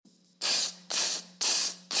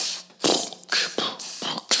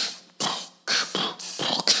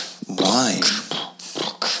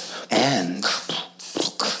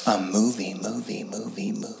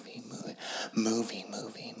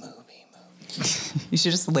You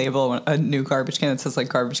should just label a new garbage can that says like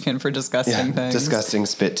garbage can for disgusting things. Disgusting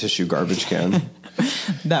spit tissue garbage can.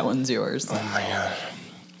 That one's yours. Oh my God.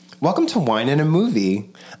 Welcome to Wine and a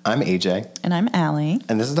Movie. I'm AJ. And I'm Allie.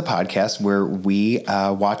 And this is the podcast where we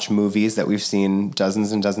watch movies that we've seen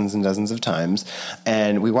dozens and dozens and dozens of times.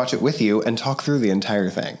 And we watch it with you and talk through the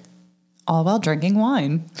entire thing. All while drinking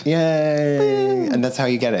wine. Yay. Woo. And that's how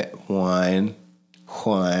you get it. Wine.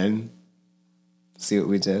 See what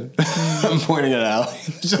we did? I'm pointing at Allie.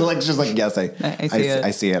 She's like, yes, I see it.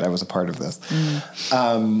 I see it. I was a part of this.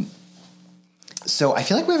 So I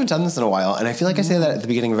feel like we haven't done this in a while. And I feel like I say that at the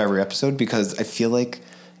beginning of every episode because I feel like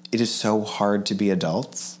it is so hard to be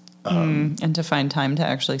adults. And to find time to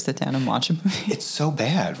actually sit down and watch a movie. It's so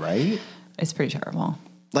bad, right? It's pretty terrible.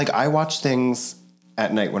 Like I watch things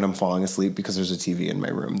at night when I'm falling asleep because there's a TV in my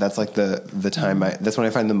room. That's like the time that's when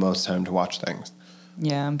I find the most time to watch things.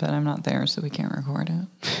 Yeah, but I'm not there, so we can't record it.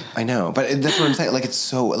 I know, but that's what I'm saying. Like it's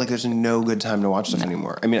so like there's no good time to watch stuff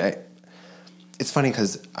anymore. I mean, it's funny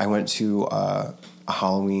because I went to a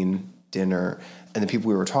Halloween dinner and the people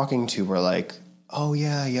we were talking to were like, oh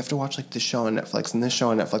yeah, you have to watch like this show on Netflix and this show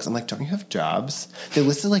on Netflix. I'm like, don't you have jobs? They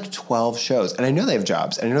listed like 12 shows and I know they have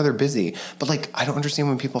jobs and I know they're busy, but like, I don't understand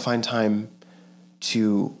when people find time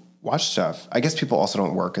to watch stuff. I guess people also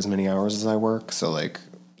don't work as many hours as I work. So like,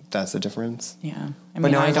 that's the difference. Yeah. I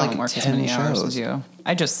mean, I don't work as many hours as you.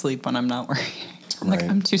 I just sleep when I'm not working. Like,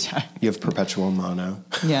 I'm too tired. You have perpetual mono.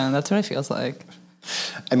 Yeah, that's what it feels like.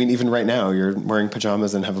 I mean, even right now, you're wearing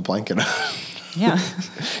pajamas and have a blanket on. Yeah.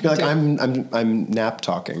 You're like, I'm nap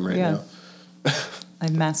talking right now.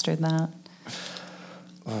 I've mastered that.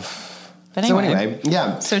 But anyway,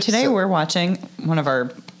 yeah. So today we're watching one of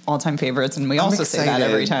our all-time favorites, and we also say that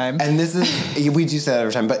every time. And this is, we do say that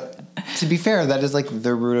every time, but to be fair, that is like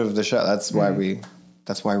the root of the show. That's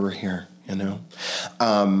why we're here, you know?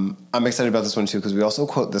 I'm excited about this one too, because we also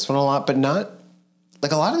quote this one a lot, but not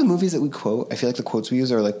like a lot of the movies that we quote. I feel like the quotes we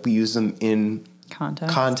use are like, we use them in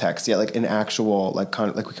context. Yeah. Like in actual, like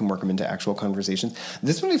we can work them into actual conversations.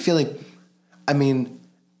 This one, I feel like, I mean,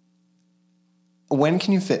 when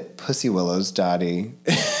can you fit Pussy Willow's Dottie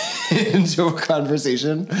into a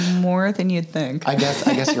conversation? More than you'd think. I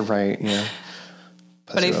guess you're right. Yeah.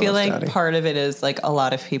 But I feel like part of it is like a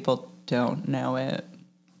lot of people don't know it.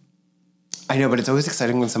 I know, but it's always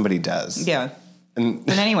exciting when somebody does. Yeah.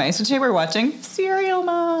 But anyway, so today we're watching Serial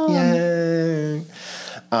Mom. Yay.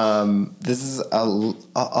 This is a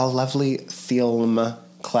lovely film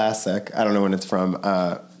classic. I don't know when it's from.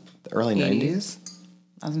 The early 90s?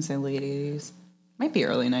 I was going to say late 80s. Might be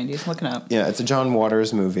early 90s. Look it up. Yeah, it's a John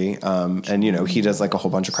Waters movie. And, you know, he does like a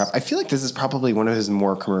whole bunch of crap. I feel like this is probably one of his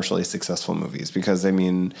more commercially successful movies because, I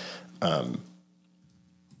mean,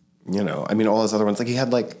 you know, I mean, all his other ones, like he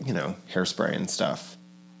had like, you know, Hairspray and stuff.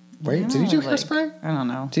 Right? Did he do Hairspray? I don't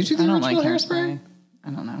know. Did you do the original Hairspray? I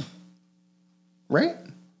don't know. Right?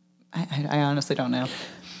 I honestly don't know.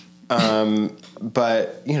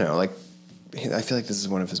 But, you know, like, I feel like this is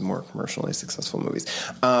one of his more commercially successful movies.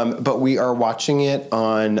 But we are watching it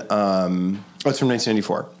on, it's from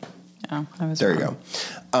 1994. Oh, I was there wrong.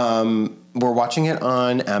 You go. We're watching it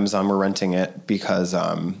on Amazon. We're renting it because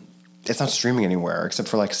it's not streaming anywhere except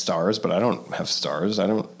for like Stars, but I don't have Stars.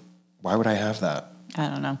 Why would I have that? I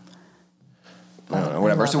don't know. I don't know,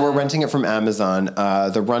 whatever. So we're renting it from Amazon.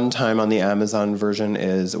 The runtime on the Amazon version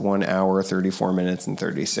is 1 hour, 34 minutes, and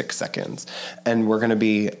 36 seconds. And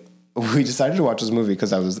we decided to watch this movie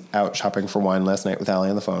because I was out shopping for wine last night with Allie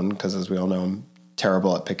on the phone because, as we all know, I'm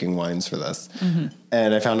terrible at picking wines for this. Mm-hmm.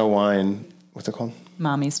 And I found a wine, what's it called?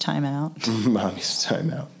 Mommy's Timeout. Mommy's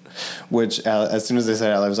Timeout. Which, as soon as I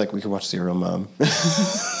said it, I was like, we could watch Serial Mom.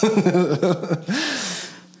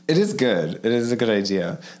 It is good. It is a good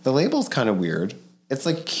idea. The label's kind of weird. It's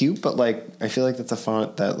like cute, but like I feel like that's a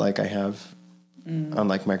font that like I have on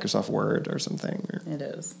like Microsoft Word or something. It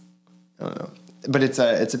is. I don't know. But it's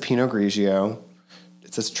a Pinot Grigio.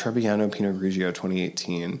 It says Trebbiano Pinot Grigio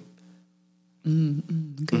 2018.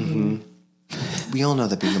 Mm-hmm. We all know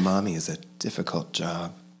that being a mommy is a difficult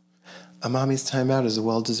job. A mommy's timeout is a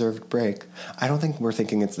well-deserved break. I don't think we're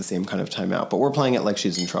thinking it's the same kind of timeout, but we're playing it like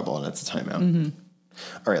she's in trouble and it's a timeout. Mm-hmm.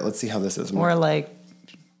 All right, let's see how this is. Or like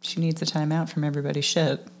she needs a timeout from everybody's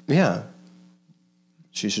shit. Yeah.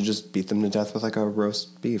 She should just beat them to death with like a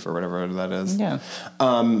roast beef or whatever that is. Yeah.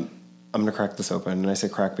 I'm going to crack this open, and I say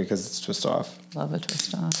crack because it's twist off. Love a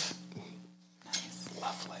twist off. Nice.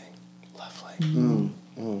 Lovely.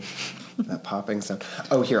 That popping sound.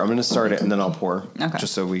 Oh, here, I'm going to start it, and then I'll pour. Okay.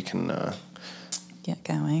 Just so we can get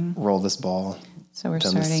going. Roll this ball. So we're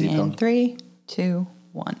starting in 3, 2,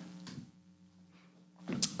 1.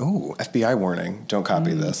 Oh, FBI warning. Don't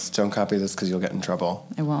copy this. Don't copy this because you'll get in trouble.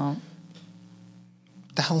 I won't.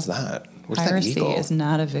 What the hell is that? What's Piracy that eagle? is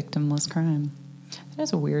not a victimless crime. That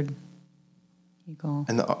is a weird eagle.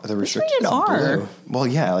 And the restricted R. blue. Well,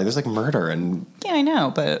 yeah, like there's like murder and... Yeah, I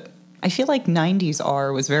know, but I feel like 90s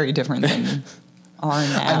R was very different than R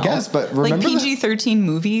now. I guess, but remember... Like PG-13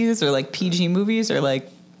 movies or like PG movies or like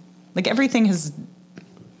everything has...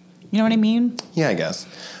 You know what I mean? Yeah, I guess.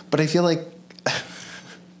 But I feel like...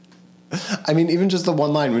 I mean, even just the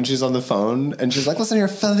one line when she's on the phone and she's like, listen here,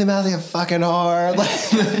 filthy mouth, you fucking whore. Like,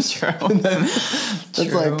 True. That's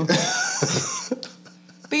True. like...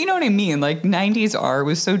 But you know what I mean? Like, 90s R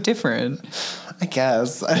was so different. I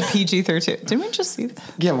guess. PG-13. Didn't we just see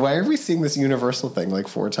that? Yeah, why are we seeing this Universal thing like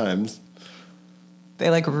 4 times? They,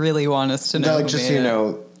 like, really want us to know. They're like, just so you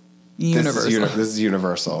know, Universal. This is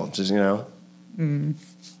Universal. Just, you know? Mm.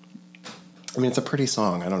 I mean, it's a pretty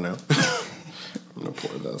song. I don't know. I'm going to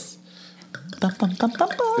pour this.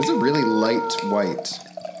 It's a really light white.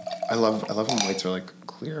 I love when whites are, like,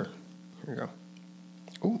 clear. Here we go.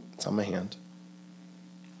 Oh, it's on my hand.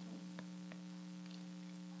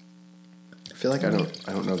 I feel like I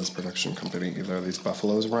don't know this production company either. Are these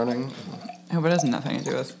Buffaloes running? I hope it has nothing to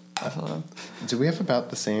do with Buffalo. Do we have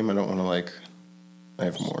about the same? I don't want to like... I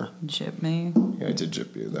have more. Jip me? Yeah, I did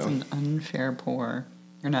jip you, though. It's an unfair pour.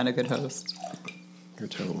 You're not a good host. You're a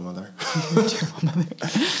terrible mother. You're a terrible mother.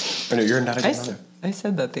 Oh, no, you're not a good mother. I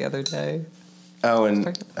said that the other day. Oh,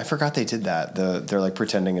 and I forgot they did that. They're like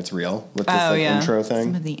pretending it's real with this intro thing.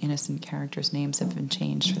 Some of the innocent characters' names have been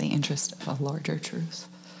changed for the interest of a larger truth.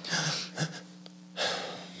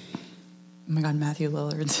 Oh my God, Matthew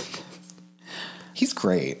Lillard's in this. He's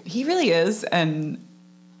great. He really is, and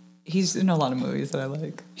he's in a lot of movies that I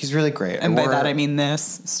like. He's really great. And by that I mean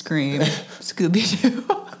this, Scream, Scooby-Doo.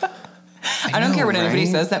 I don't care what anybody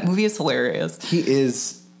says. That movie is hilarious. He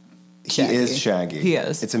is Shaggy. He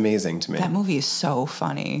is. It's amazing to me. That movie is so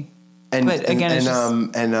funny. And but again,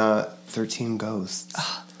 and 13 Ghosts.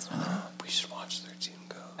 Oh, that's funny. We should watch 13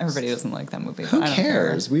 Ghosts. Everybody doesn't like that movie. Who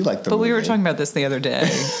cares? We like the movie. But we were talking about this the other day,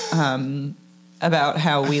 about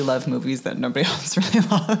how we love movies that nobody else really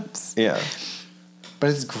loves. Yeah. But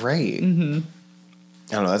it's great. Mm-hmm.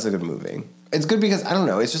 I don't know. That's a good movie. It's good because, I don't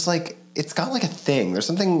know, it's just like, it's got like a thing. There's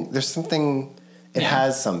something, it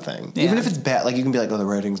has something. Yeah. Even if it's bad, like you can be like, oh, the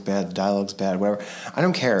writing's bad, the dialogue's bad, whatever. I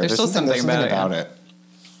don't care. There's something about it.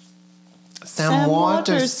 Sam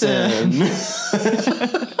Waterston.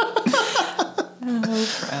 Oh,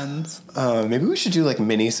 Friends. Maybe we should do like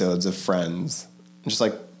mini-sodes of Friends. Just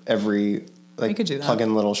like every, like plug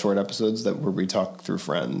in little short episodes where we talk through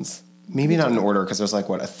Friends. Maybe not in order because there's like,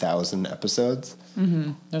 1,000 episodes?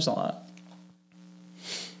 Mm-hmm. There's a lot.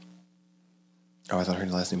 Oh, I thought her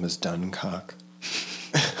last name was Duncock.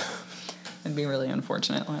 It'd be a really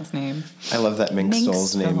unfortunate last name. I love that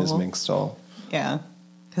Minkstall's name is Minkstall. Yeah,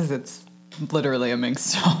 because it's literally a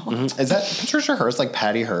Minkstall. Mm-hmm. Is that Patricia Hearst, like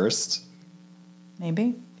Patty Hearst?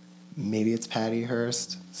 Maybe. Maybe it's Patty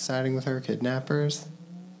Hearst siding with her kidnappers.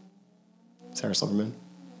 Sarah Silverman.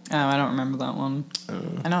 Oh, I don't remember that one.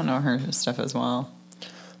 I don't know her stuff as well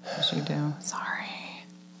as you do. Sorry.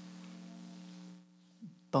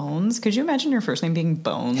 Bones? Could you imagine your first name being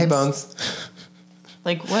Bones? Hey, Bones.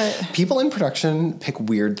 Like, what? People in production pick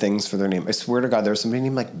weird things for their name. I swear to God, there was somebody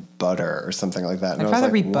named, like, Butter or something like that. And I'd rather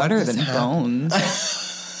be Butter than Bones.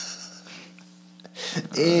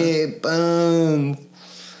 Hey, Bones.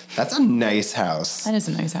 That's a nice house. That is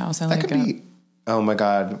a nice house. I like it. That could be... Oh, my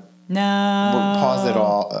God. No. Pause it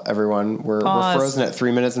all, everyone. We're frozen at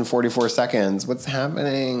 3 minutes and 44 seconds. What's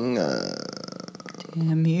happening?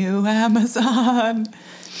 Damn you, Amazon.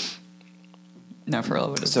 No, for real.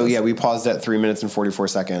 What is this? Yeah, we paused at 3 minutes and 44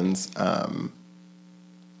 seconds. We're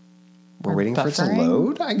waiting for it to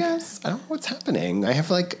load, I guess. I don't know what's happening. I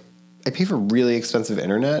pay for really expensive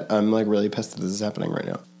internet. I'm like really pissed that this is happening right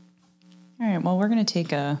now. All right, well, we're going to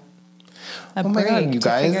take a oh my God, you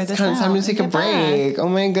guys, it's kind of time to take a break. Back. Oh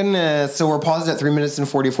my goodness. So we're paused at 3 minutes and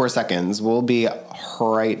 44 seconds. We'll be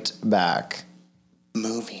right back.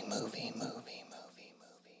 Movie.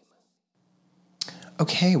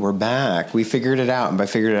 Okay, we're back. We figured it out. And by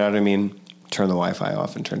figured it out, I mean turn the Wi-Fi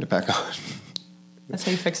off and turn it back on. That's how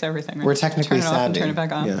you fix everything, right? We're technically savvy. Turn it off and turn it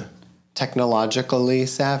back on. Yeah. Technologically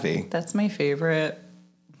savvy. That's my favorite.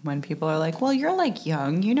 When people are like, well, you're like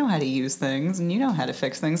young, you know how to use things and you know how to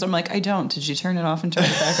fix things. I'm like, I don't. Did you turn it off and turn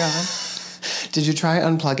it back on? Did you try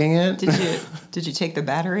unplugging it? Did you take the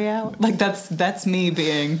battery out? Like that's me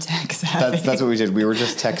being tech savvy. That's what we did. We were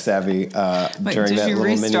just tech savvy during that little mini break. Did you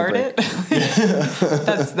restart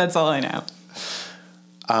it? That's all I know.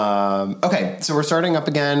 Okay, so we're starting up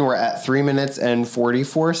again. We're at 3 minutes and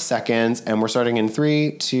 44 seconds, and we're starting in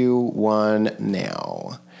 3, 2, 1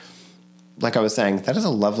 now. Like I was saying, that is a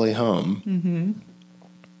lovely home. Mm-hmm.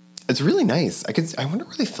 It's really nice. I wonder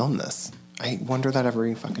where they filmed this. I wonder that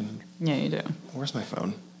every fucking... Yeah, you do. Where's my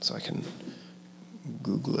phone? So I can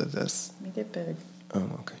Google this. Make it big. Oh,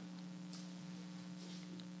 okay.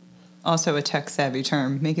 Also a tech-savvy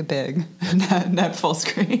term. Make it big. not full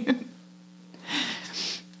screen.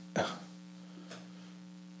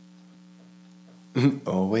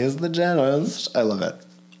 Always the generous. I love it.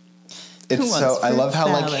 It's Who so... wants I love how,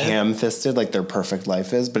 fruit like, salad? ham-fisted, like, their perfect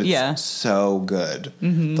life is, but it's so good.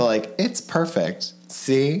 Mm-hmm. They're like, it's perfect.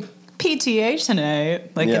 See? PTA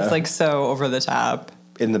tonight. Like, Yeah. it's, like, so over the top.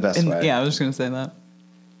 In the best way. Yeah, I was just going to say that.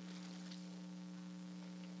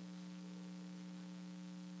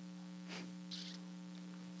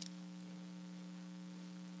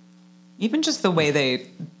 Even just the way they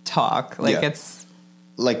talk. Like, it's...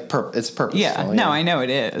 Like, it's purposeful. Yeah, no, I know it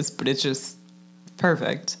is, but it's just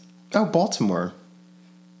perfect. Oh, Baltimore.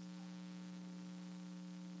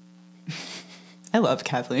 I love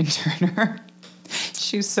Kathleen Turner.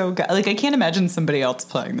 She's so good. Like, I can't imagine somebody else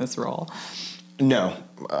playing this role. No,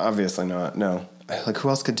 obviously not. No. Like, who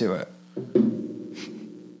else could do it?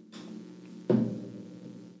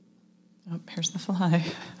 Oh, here's the fly.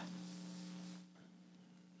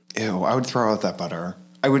 Ew, I would throw out that butter.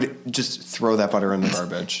 I would just throw that butter in the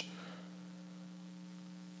garbage.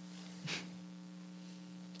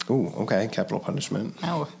 Ooh, okay. Capital punishment.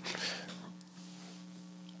 Ow.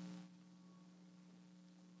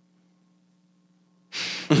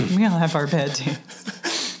 We all have our bad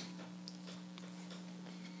days.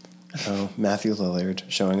 Oh, Matthew Lillard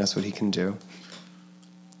showing us what he can do.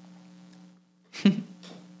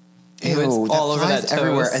 Ew, it's all over that toast.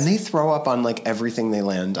 Everywhere, and they throw up on like everything they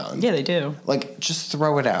land on. Yeah, they do. Like, just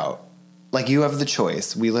throw it out. Like, you have the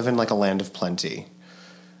choice. We live in like a land of plenty.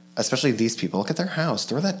 Especially these people. Look at their house.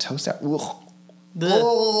 Throw that toast out. Ugh.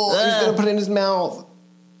 Oh, he's gonna put it in his mouth.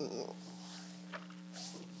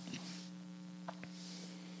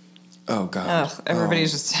 Oh God! Ugh,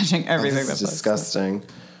 everybody's just touching everything. That's disgusting.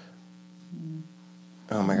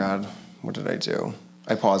 Oh my God! What did I do?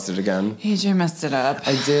 I paused it again. AJ messed it up.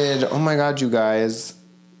 I did. Oh my God, you guys!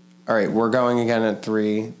 All right, we're going again at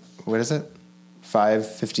 3. What is it?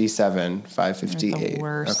 5:57. 5:58. You're the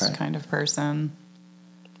worst kind of person.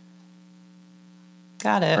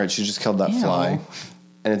 Got it. All right, she just killed that fly,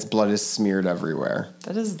 and its blood is smeared everywhere.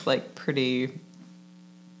 That is like pretty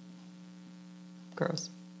gross.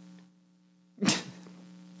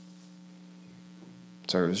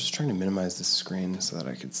 Sorry, I was just trying to minimize the screen so that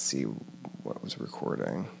I could see what was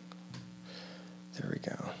recording. There we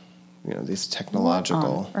go. You know, these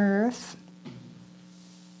technological... What on earth?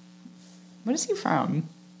 What is he from?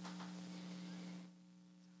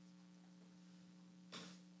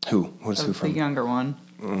 Who? What's who from? The younger one.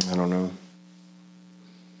 I don't know.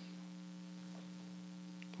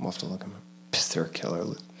 We'll have to look him up. Is there a killer?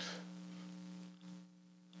 What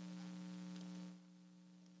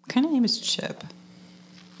kind of name is Chip?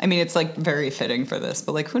 I mean, it's like very fitting for this,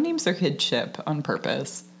 but like, who names their kid Chip on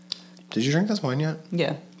purpose? Did you drink this wine yet?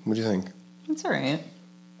 Yeah. What do you think? It's all right.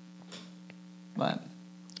 What?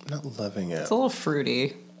 I'm not loving it. It's a little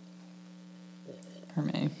fruity for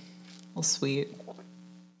me. A little sweet.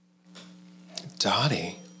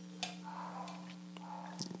 Dottie.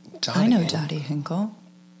 I know Dottie Hinkle.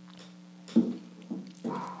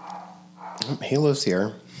 Halo's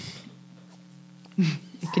here.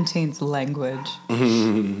 It contains language.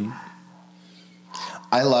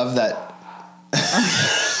 I love that.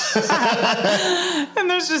 And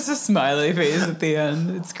there's just a smiley face at the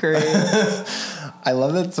end. It's great. I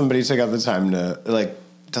love that somebody took out the time to like,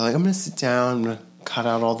 they're like, I'm going to sit down, I'm going to cut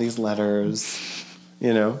out all these letters,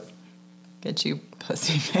 you know? Get you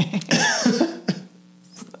pussy face.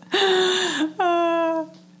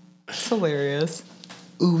 It's hilarious.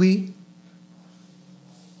 Ooh-wee.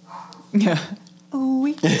 Yeah.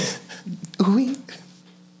 Ooh-wee. Ooh-wee.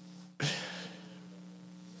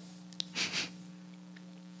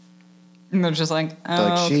 And they're just like, oh, They're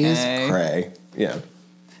like, she's okay. cray. Yeah.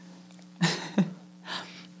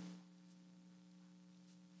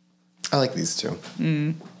 I like these two.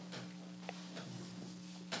 Mm.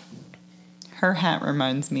 Her hat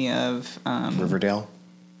reminds me of... Riverdale.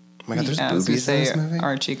 Oh my God, there's I was gonna boobies in this say movie?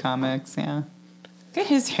 Archie comics, yeah. Look at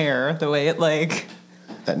his hair, the way it like...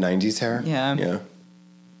 That 90s hair? Yeah. Yeah.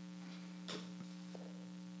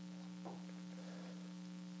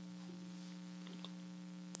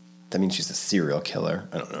 That means she's a serial killer.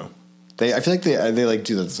 I don't know. I feel like they like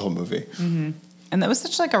do that this whole movie. Mm-hmm. And that was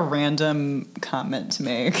such like a random comment to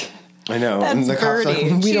make. I know. That's and the cops are Birdie.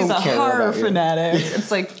 like, we She's don't a care horror about you. fanatic.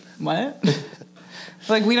 It's like, what?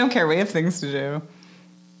 Like, we don't care. We have things to do.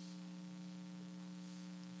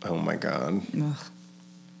 Oh my God. Ugh.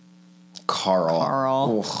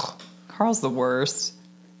 Carl. Ugh. Carl's the worst.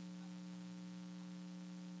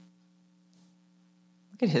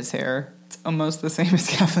 Look at his hair. It's almost the same as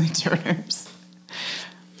Kathleen Turner's.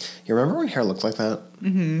 You remember when hair looked like that?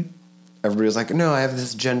 Mm-hmm. Everybody was like, no, I have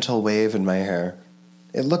this gentle wave in my hair.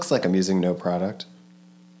 It looks like I'm using no product.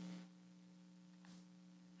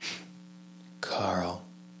 Carl.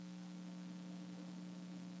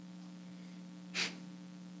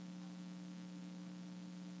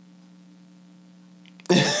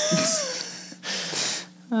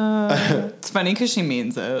 It's funny because she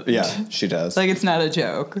means it. Yeah, she does. Like, it's not a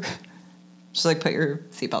joke. She's like, put your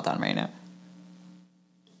seatbelt on right now.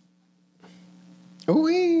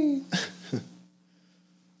 Ooh-wee.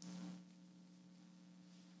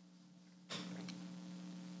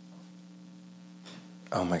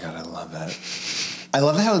 Oh my God, I love that. I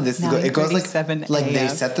love how this it goes like they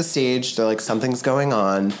set the stage. They're like, something's going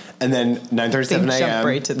on, and then 9:37 a.m.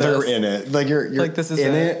 Right to they're this. in it. Like you're like, this is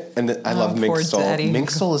in it, and I love poor Mink Stole. daddy.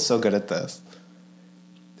 Mink Stole is so good at this,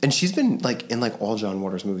 and she's been like in like all John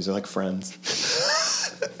Waters movies. They're like Friends.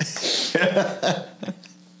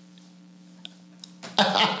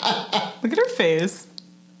 Look at her face.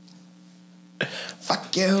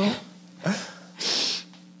 Fuck you.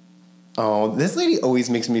 Oh, this lady always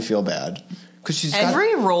makes me feel bad because she's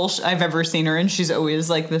Every role I've ever seen her in, she's always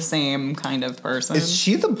like the same kind of person. Is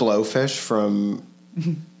she the blowfish from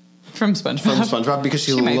SpongeBob? Because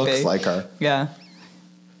she might looks be. like her. Yeah.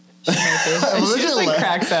 She might be. She just like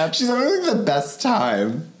cracks up. She's having like the best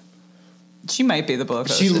time. She might be the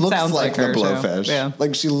blowfish. She looks sounds like the her, blowfish. too. Yeah.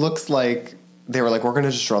 Like she looks like they were like, we're going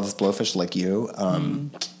to just draw this blowfish like you. I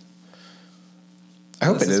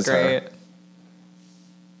hope This it is great. her.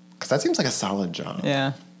 Because that seems like a solid job.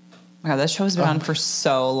 Yeah. Wow, that show's been on for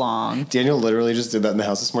so long. Daniel literally just did that in the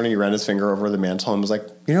house this morning. He ran his finger over the mantle and was like,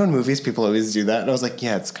 you know, in movies people always do that. And I was like,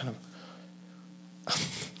 yeah, it's kind of...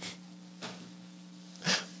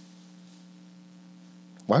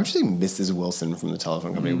 Why would you say Mrs. Wilson from the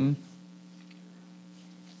telephone company? Mm-hmm.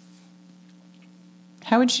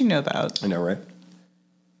 How would she know that? I know, right?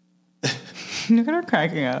 Look at her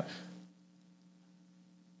cracking up.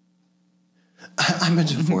 I'm a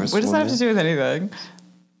divorced What does that woman. have to do with anything?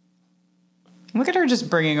 Look at her just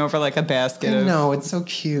bringing over like a basket of No, it's so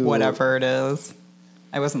cute. whatever it is.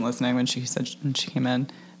 I wasn't listening when she came in.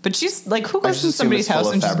 But she's like, who I goes just to assume somebody's it's full house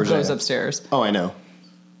of and just Fabergé. goes upstairs? Oh, I know.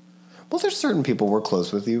 Well, there's certain people we're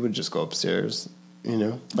close with. You would just go upstairs, you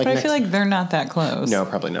know? But I feel like they're not that close. No,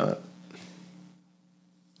 probably not.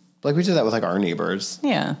 Like, we do that with, like, our neighbors.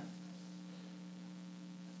 Yeah.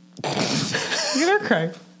 Look at her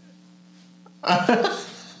cry.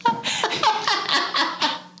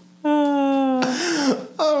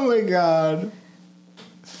 Oh, my God.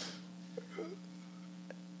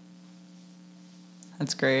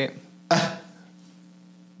 That's great.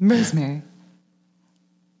 Rosemary.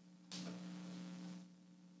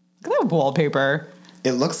 Look at that wallpaper.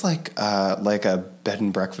 It looks like a bed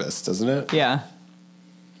and breakfast, doesn't it? Yeah.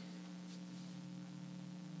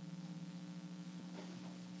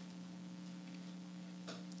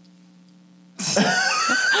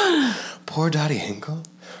 Poor Dottie Hinkle.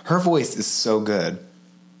 Her voice is so good.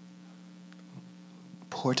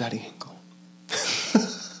 Poor Dottie Hinkle.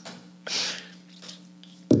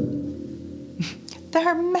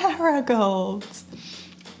 They're marigolds.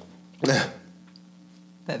 That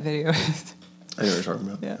video is... I know what you're talking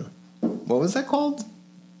about. Yeah. What was that called?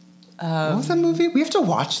 What was that movie? We have to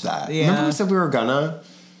watch that. Yeah. Remember we said we were gonna?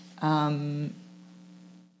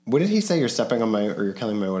 What did he say? You're stepping on my, or you're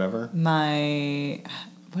killing my whatever?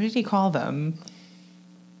 What did he call them?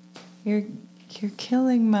 You're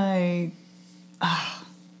killing my...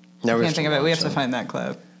 Now I can't think of it. We have to find that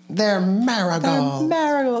clip. They're marigolds. They're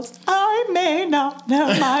marigolds. I may not know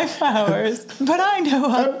my flowers, but I know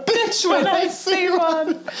a bitch when I see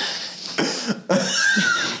one.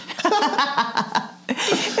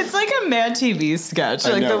 It's like a Mad TV sketch,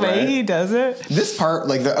 like know, the way right? he does it. This part,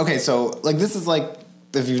 like, so, like, this is like,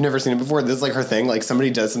 if you've never seen it before, this is like her thing. Like, somebody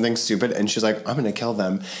does something stupid and she's like, I'm going to kill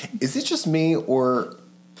them. Is it just me, or...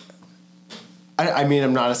 I mean,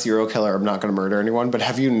 I'm not a serial killer. I'm not going to murder anyone. But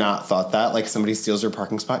have you not thought that? Like, somebody steals your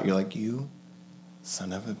parking spot, you're like, you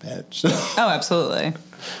son of a bitch. Oh, absolutely.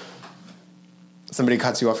 Somebody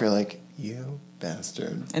cuts you off, you're like, you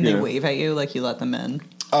bastard. And they wave at you like you let them in.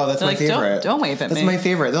 Oh, that's They're my like, favorite. Don't wave at me. That's my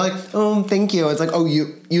favorite. They're like, oh, thank you. It's like, oh,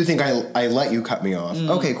 you think I let you cut me off.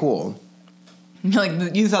 Okay, cool.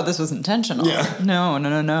 Like, you thought this was intentional. Yeah.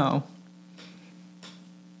 No.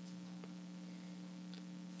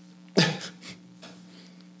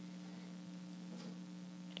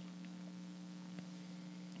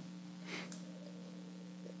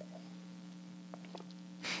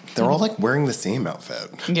 They're all like wearing the same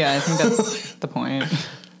outfit. Yeah, I think that's the point.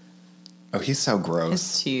 Oh, he's so gross.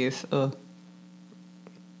 His teeth. Ugh.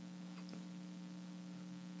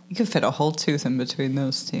 You could fit a whole tooth in between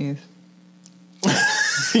those teeth.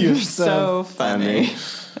 You're so funny.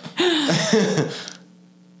 I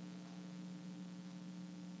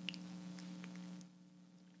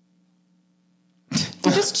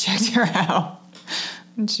just checked her out.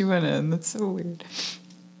 And she went in. That's so weird.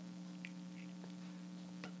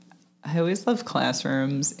 I always love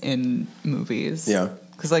classrooms in movies. Yeah.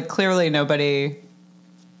 Because, like, clearly nobody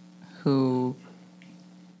who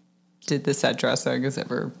did the set dressing has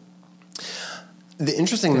ever... The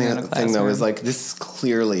interesting thing, though, is, like, this is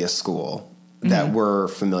clearly a school that we're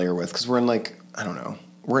familiar with. Because we're in, like, I don't know.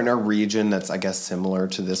 We're in a region that's, I guess, similar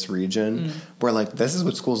to this region. Where, like, this is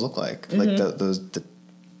what schools look like. Like, the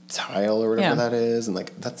tile or whatever that is. And,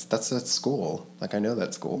 like, that's a school. Like, I know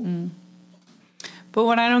that school. But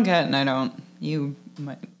what I don't get, and you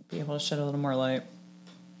might be able to shed a little more light.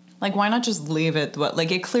 Like, why not just leave it?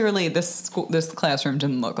 Like, it clearly, this classroom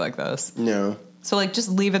didn't look like this. No. So, like, just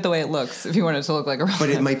leave it the way it looks if you want it to look like a real But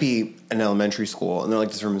it might be an elementary school, and they're like,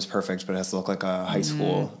 this room is perfect, but it has to look like a high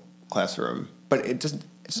school classroom. But it doesn't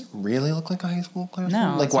really look like a high school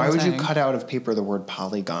classroom. No, like, why would saying. you cut out of paper the word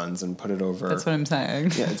polygons and put it over? That's what I'm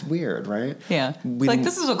saying. Yeah, it's weird, right? Yeah. Like,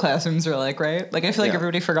 this is what classrooms are like, right? Like, I feel like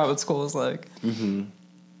everybody forgot what school was like. Mm-hmm.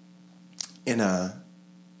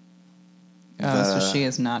 So she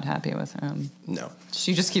is not happy with him. No.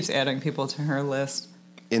 She just keeps adding people to her list.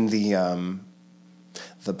 In the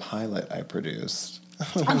pilot I produced.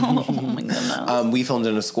 Oh my goodness. We filmed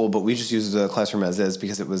in a school, but we just used the classroom as is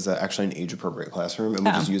because it was actually an age-appropriate classroom, and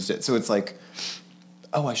we just used it. So it's like,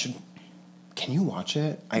 can you watch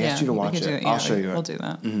it? I asked you to watch it. I'll show you it. We'll do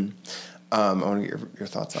that. Mm-hmm. I want to get your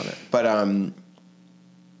thoughts on it. But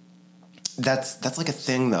that's like a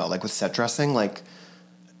thing, though. Like with set dressing, like,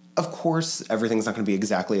 of course, everything's not going to be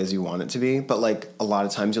exactly as you want it to be, but, like, a lot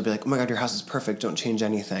of times you'll be like, oh, my God, your house is perfect. Don't change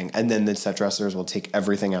anything. And then the set dressers will take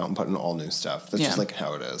everything out and put in all new stuff. That's just, like,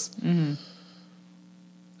 how it is. Mm-hmm.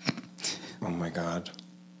 Oh, my God.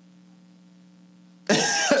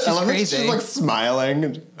 She's I love crazy. She's, like,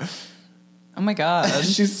 smiling. Oh, my God.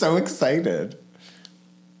 She's so excited.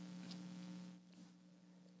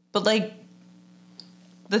 But, like,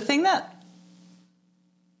 the thing that...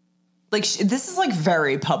 Like, this is, like,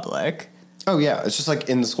 very public. Oh, yeah. It's just, like,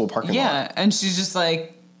 in the school parking lot. Yeah, and she's just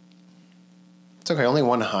like... It's okay. Only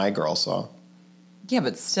one high girl saw. Yeah,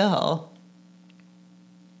 but still.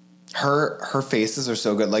 Her faces are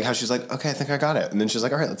so good. Like, how she's like, okay, I think I got it. And then she's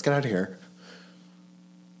like, all right, let's get out of here.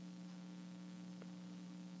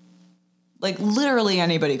 Like, literally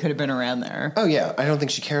anybody could have been around there. Oh, yeah. I don't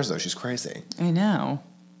think she cares, though. She's crazy. I know.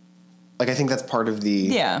 Like, I think that's part of the...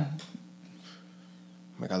 Yeah.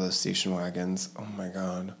 Oh my God, those station wagons. Oh my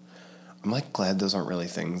God. I'm like glad those aren't really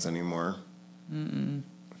things anymore.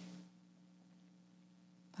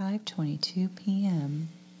 5:22 p.m.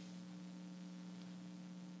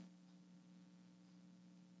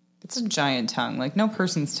 It's a giant tongue. Like, no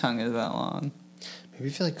person's tongue is that long. Maybe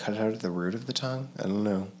if you like cut it out at the root of the tongue. I don't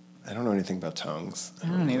know. I don't know anything about tongues. I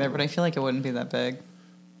don't either, but I feel like it wouldn't be that big.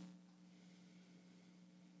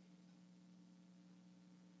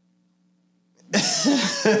 I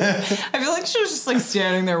feel like she was just like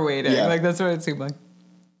standing there waiting. Yeah. Like, that's what it seemed like.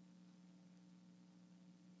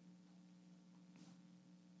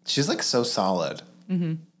 She's like so solid.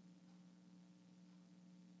 Mm-hmm.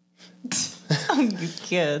 Oh, you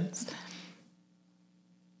kids.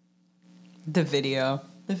 The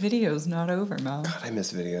video's not over, Mel. God, I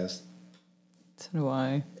miss videos. So do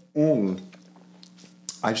I.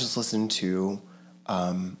 I just listened to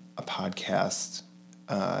a podcast.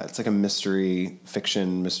 It's like a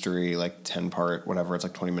fiction mystery, like 10-part, whatever. It's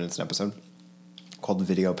like 20 minutes an episode, called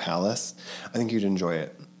Video Palace. I think you'd enjoy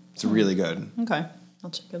it. It's really good. Okay. I'll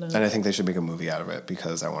check it out. And I think they should make a movie out of it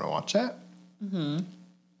because I want to watch it. Mm-hmm.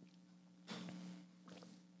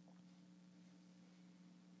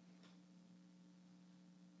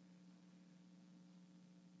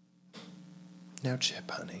 Now, Chip,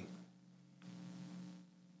 honey.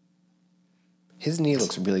 His knee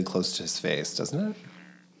looks really close to his face, doesn't it?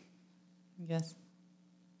 Yes.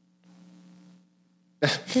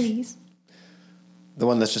 Please. The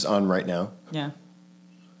one that's just on right now. Yeah.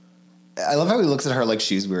 I love how he looks at her like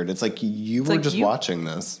she's weird. It's like you were just watching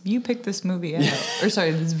this. You picked this movie out. Or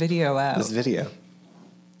sorry, this video out. This video.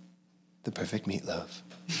 The perfect meatloaf.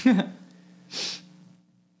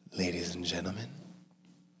 Ladies and gentlemen.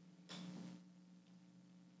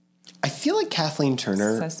 I feel like Kathleen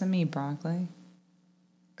Turner... Sesame broccoli.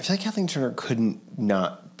 I feel like Kathleen Turner couldn't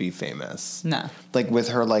not be famous. No. Like with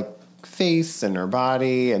her like face and her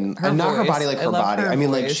body and her not voice. her body, like her body. I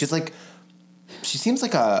mean, like she's like... She seems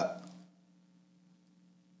like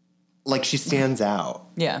like she stands out.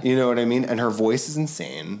 Yeah. You know what I mean? And her voice is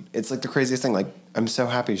insane. It's like the craziest thing. Like, I'm so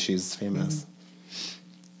happy she's famous.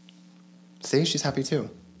 See, she's happy too.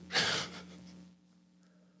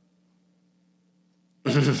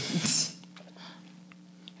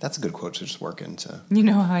 That's a good quote to just work into. You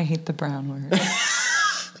know how I hate the brown word.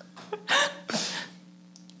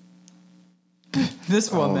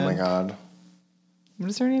 This woman. Oh my God. What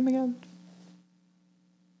is her name again?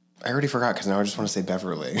 I already forgot because now I just want to say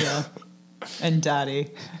Beverly. Yeah. And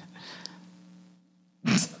Daddy.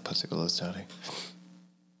 Pussycallo's Daddy.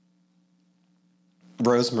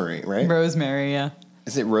 Rosemary, right? Rosemary, yeah.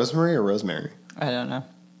 Is it Rosemary or Rosemary? I don't know.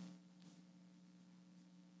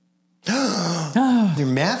 Your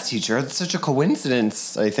math teacher. That's such a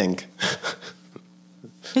coincidence, I think.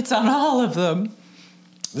 It's on all of them.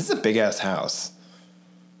 This is a big-ass house.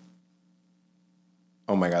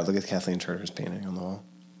 Oh my God, look at Kathleen Turner's painting on the wall.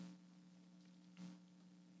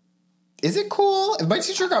 Is it cool? If my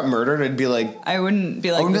teacher got murdered, I'd be like... I wouldn't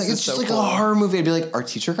be like, oh, this it's is just so like cool. a horror movie. I'd be like, our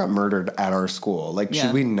teacher got murdered at our school. Like,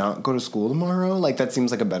 should we not go to school tomorrow? Like, that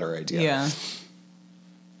seems like a better idea. Yeah.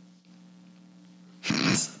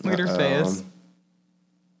 Look at her face.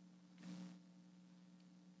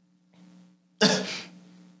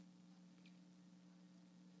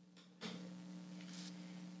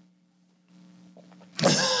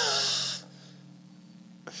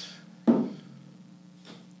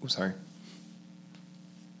 Oh, sorry.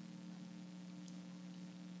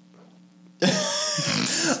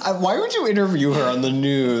 Why would you interview her on the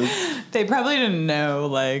news? They probably didn't know,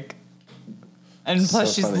 like... And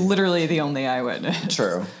plus, she's literally the only eyewitness.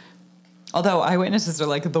 True. Although eyewitnesses are,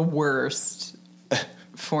 like, the worst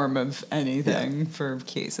form of anything for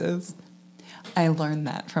cases. I learned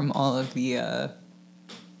that from all of the,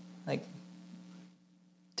 like...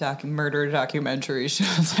 murder documentary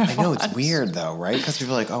shows. I know, it's weird though, right? Because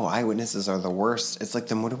people are like, oh, eyewitnesses are the worst. It's like,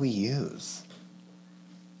 then what do we use?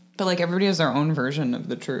 But like everybody has their own version of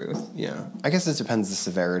the truth. Yeah. I guess it depends the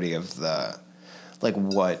severity of the, like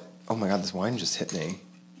what, oh my God, this wine just hit me.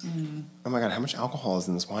 Oh my God, how much alcohol is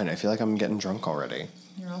in this wine? I feel like I'm getting drunk already.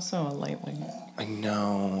 You're also a lightweight. I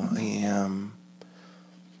know, I am.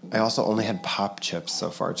 I also only had pop chips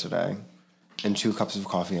so far today. And 2 cups of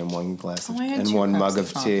coffee and 1 glass of, and 1 mug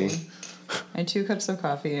of tea. I had 2 cups of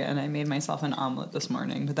coffee and I made myself an omelet this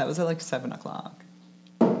morning, but that was at like 7 o'clock.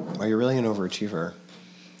 Well, you're really an overachiever.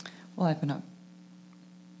 Well, I've been up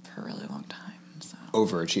for a really long time, so.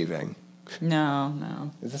 Overachieving.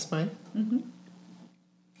 No. Is this mine?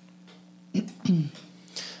 Mm-hmm.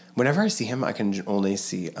 Whenever I see him, I can only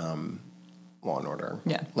see Law and Order.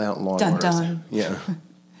 Yeah. Law and Dun, Order. dun. Yeah.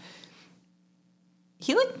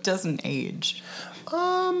 He, like, doesn't age.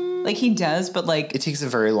 Like, he does, but, like... It takes a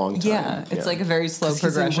very long time. Yeah, it's like a very slow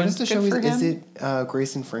progression. What is the show? Good for Is him. it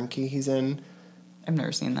Grace and Frankie he's in? I've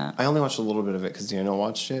never seen that. I only watched a little bit of it because Daniel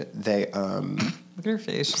watched it. They, Look at her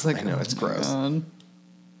face. She's like, I know, it's gross. God.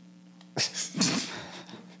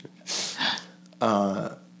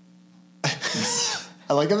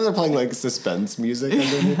 I like how they're playing, like, suspense music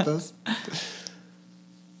underneath this.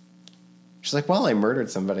 She's like, well, I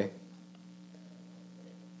murdered somebody.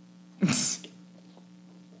 Look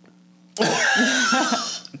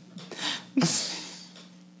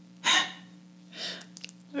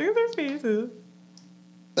at their faces.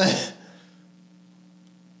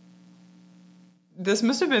 This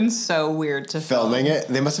must have been so weird to Filming it?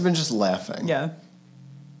 They must have been just laughing. Yeah.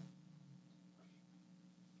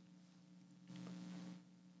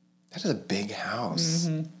 That is a big house.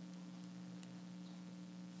 Mm-hmm.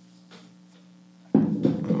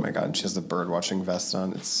 Oh my God, she has the bird watching vest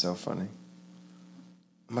on. It's so funny.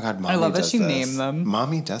 Oh my God, Mommy I love that does she this. named them.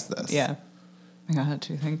 Mommy does this. Yeah. I got it,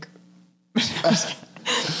 do you think?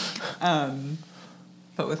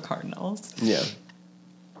 But with cardinals. Yeah.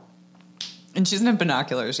 And she doesn't have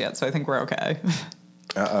binoculars yet, so I think we're okay.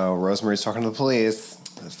 Uh-oh, Rosemary's talking to the police.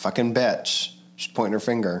 The fucking bitch. She's pointing her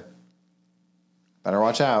finger. Better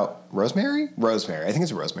watch out. Rosemary? Rosemary. I think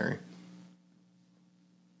it's Rosemary.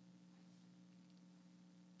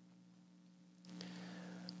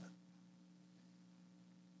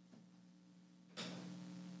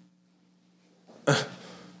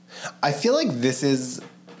 I feel like this is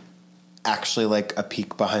actually like a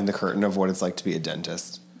peek behind the curtain of what it's like to be a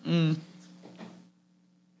dentist. He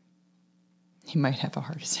might have a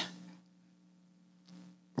heart attack.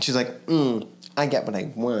 She's like, I get what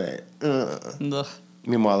I want. Ugh.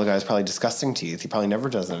 Meanwhile, the guy's probably disgusting teeth. He probably never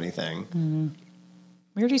does anything.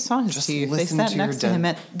 We already saw his teeth. They sat next to him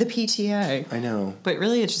at the PTA. I know. But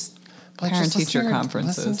really, it's just parent-teacher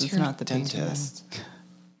conferences. It's not the dentist. PTA.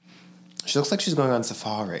 She looks like she's going on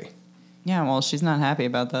safari. Yeah, well, she's not happy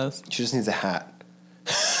about this. She just needs a hat.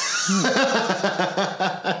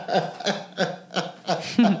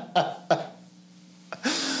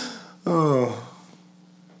 Oh.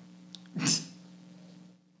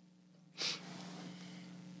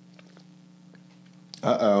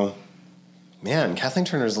 Uh-oh. Man, Kathleen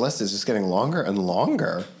Turner's list is just getting longer and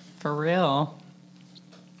longer. For real.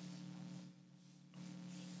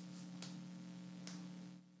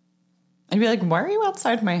 I'd be like, why are you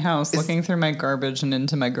outside my house looking through my garbage and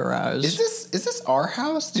into my garage? Is this our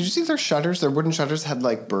house? Did you see their shutters? Their wooden shutters had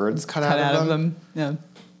like birds cut out of them. Yeah.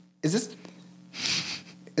 Is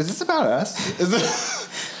this about us? Is this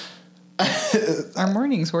Our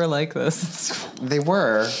mornings were like this. They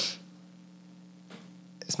were.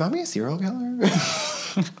 Is Mommy a serial killer?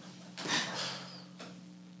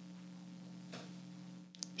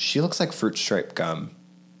 She looks like fruit stripe gum.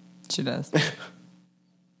 She does.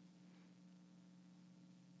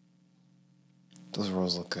 Those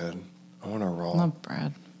rolls look good. I want a roll. Love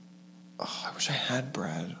bread. Oh, I wish I had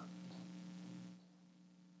bread.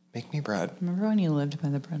 Make me bread. Remember when you lived by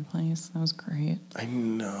the bread place? That was great. I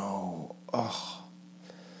know. Oh.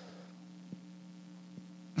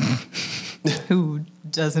 Who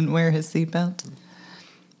doesn't wear his seatbelt?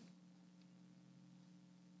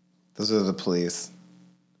 Those are the police.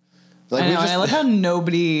 Like, I love how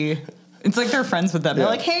nobody... It's like they're friends with them. Yeah.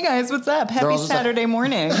 They're like, hey, guys, what's up? Happy Saturday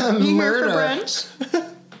morning. You here for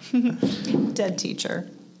brunch? Dead teacher.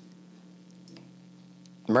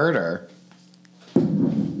 Murder?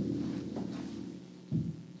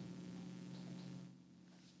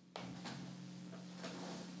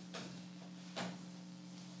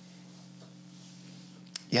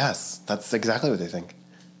 Yes, that's exactly what they think.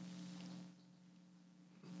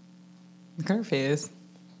 Look at her face.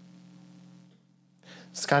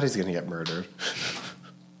 Scotty's gonna get murdered.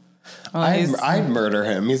 Well, I'd murder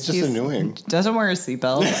him. He's just annoying. Doesn't wear a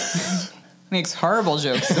seatbelt. Makes horrible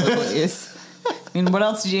jokes to the police. I mean, what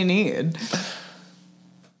else do you need?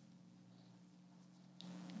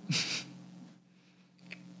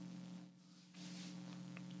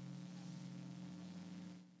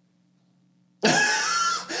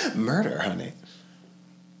 Murder, honey.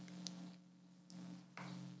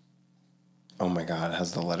 Oh my God, it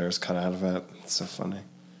has the letters cut out of it. It's so funny.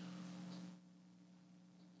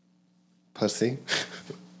 Pussy.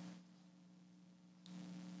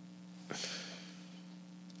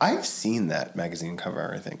 I've seen that magazine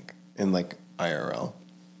cover, I think, in like IRL.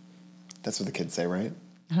 That's what the kids say, right?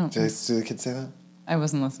 I don't Do the kids say that? I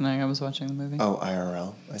wasn't listening. I was watching the movie. Oh,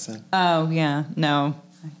 IRL, I said. Oh, yeah. No.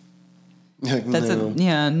 Like, That's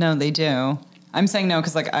no. No, they do. I'm saying no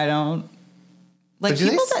because, like, I don't... Like,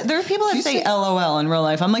 there are people that say LOL in real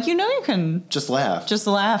life. I'm like, you can... Just laugh. Just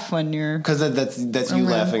laugh when you're... Because that's you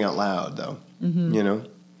laughing out loud, though. Mm-hmm. You know?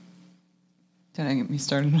 Don't get me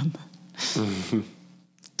started on that. Mm-hmm.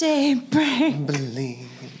 Daybreak. Believe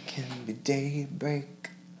it can be daybreak.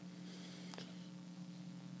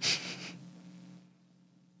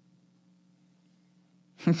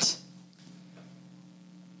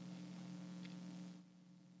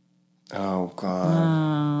 Oh,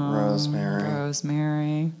 God.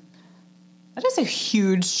 Rosemary. That is a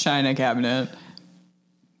huge china cabinet.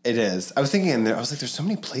 It is. I was thinking in there, I was like, there's so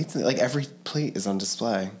many plates in it. Like, every plate is on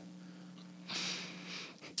display.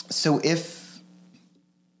 So if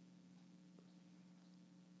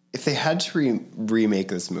they had to remake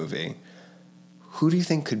this movie, who do you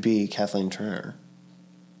think could be Kathleen Turner?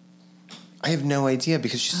 I have no idea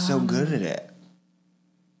because she's so good at it.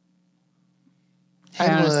 I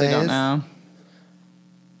honestly don't know.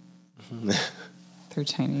 Their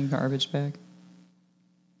tiny garbage bag.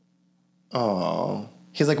 Oh.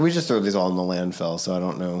 He's like, we just throw these all in the landfill, so I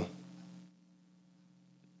don't know.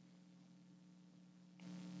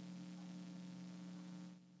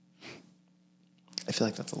 I feel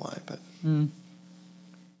like that's a lie, but...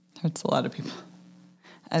 Hurts a lot of people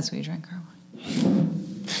as we drink our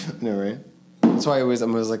wine. No, right? That's why I'm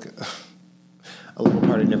always like, a little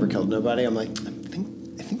party never killed nobody. I'm like,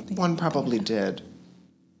 I think one probably did.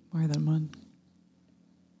 More than one.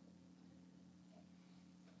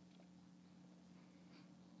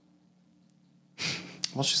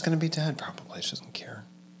 Well, she's going to be dead, probably. She doesn't care.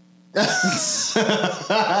 I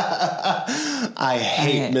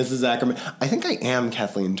hate Mrs. Ackerman. I think I am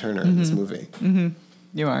Kathleen Turner in this movie. Mm-hmm.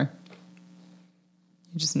 You are.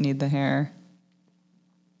 You just need the hair.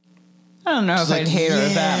 I don't know if I'd hate her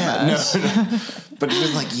that much. No. But she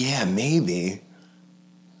was like, yeah, maybe.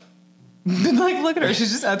 Like, look at her.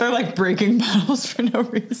 She's just out there, like, breaking bottles for no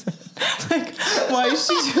reason. Like, why is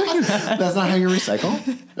she doing that? That's not how you recycle?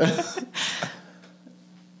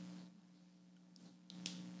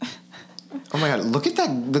 Oh, my God. Look at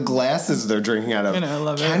that. The glasses they're drinking out of. I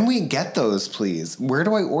love it. Can we get those, please? Where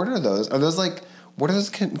do I order those? Are those, like, what are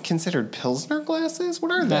those considered? Pilsner glasses?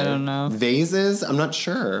 What are they? I don't know. Vases? I'm not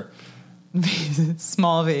sure. Vases.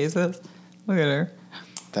 Small vases. Look at her.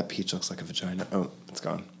 That peach looks like a vagina. Oh, it's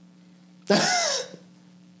gone.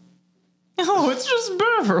 Oh, it's just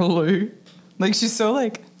Beverly. Like, she's so,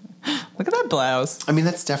 like, look at that blouse. I mean,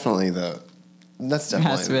 that's definitely It has to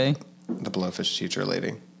be. the Blowfish teacher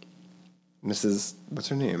lady. Mrs. What's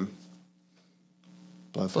her name?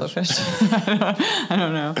 Blowfish. I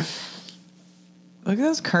don't know. Look at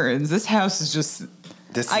those curtains. This house is just...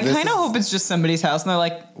 I kind of hope it's just somebody's house, and they're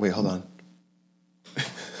like... Wait, hold on.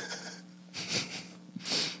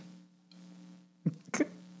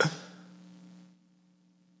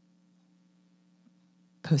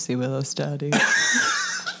 Pussy Willow Study.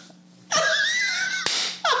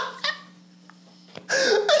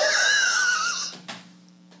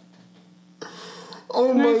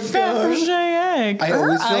 Oh my gosh. Fabergé egg. I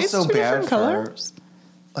always feel so bad for her. colors?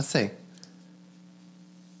 Let's see.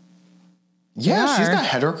 Yeah, she's got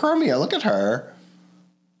heterochromia. Look at her.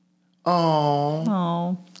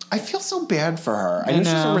 Oh. I feel so bad for her. I know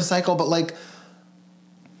she's a recycle, but like,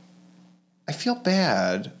 I feel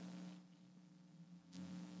bad.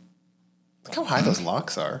 Look how high those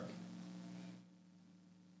locks are.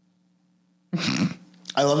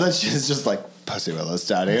 I love that she's just like, Pussy Willow's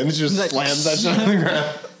daddy, and she just like, slams that shit on the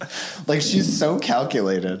ground. Like, she's so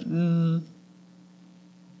calculated.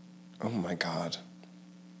 Oh my God.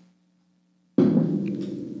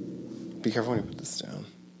 Be careful when you put this down.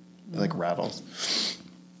 It like rattles.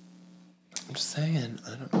 I'm just saying, I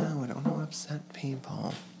don't know. I don't want to upset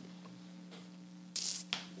people.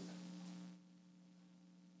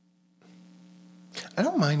 I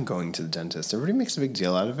don't mind going to the dentist. Everybody makes a big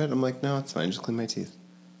deal out of it. I'm like, no, it's fine. Just clean my teeth.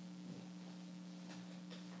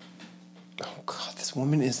 Oh, God, this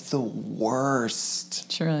woman is the worst.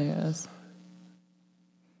 She really is.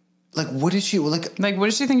 Like, what did she, like... Like, what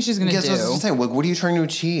does she think she's going to do? Yes, I was going to say, like, what are you trying to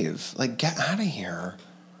achieve? Like, get out of here.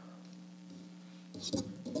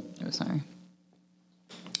 Oh, sorry.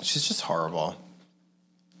 She's just horrible.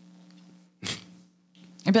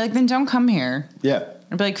 I'd be like, then don't come here. Yeah.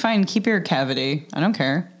 I'd be like, fine, keep your cavity. I don't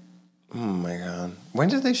care. Oh, my God. When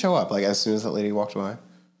did they show up? Like, as soon as that lady walked away?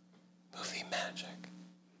 Movie magic.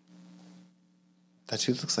 That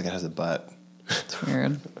tooth looks like it has a butt. It's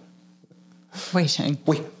weird. Waiting.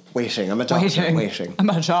 Waiting. I'm a doctor. Waiting. I'm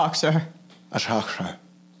a doctor. A doctor.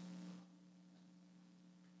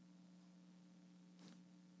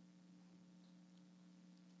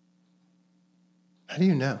 How do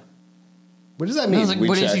you know? What does that mean? I was like,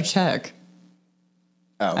 what did you check?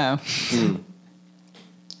 Oh.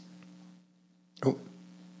 Oh.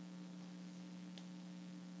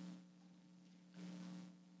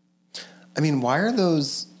 I mean, why are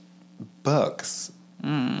those books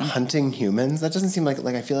hunting humans? That doesn't seem like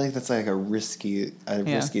I feel like that's like a risky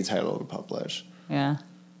title to publish. Yeah.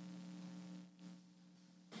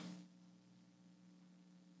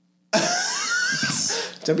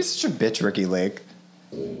 Don't be such a bitch, Ricky Lake.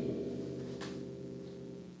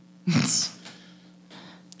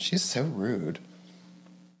 She's so rude.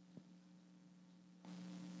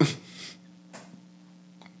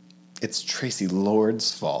 It's Tracy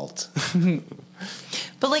Lord's fault.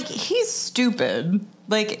 But, like, he's stupid.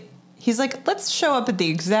 Like, he's like, let's show up at the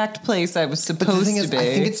exact place I was supposed to be.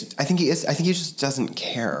 I think he just doesn't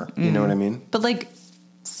care. You know what I mean? But, like,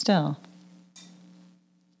 still.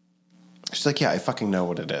 She's like, yeah, I fucking know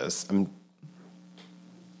what it is.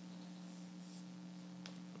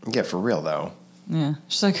 Yeah, for real though. Yeah.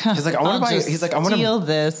 She's like, huh, he's like, I want to buy. He's like, I want to steal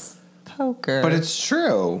this poker. But it's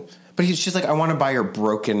true. But she's like, I want to buy your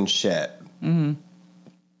broken shit. Mm-hmm.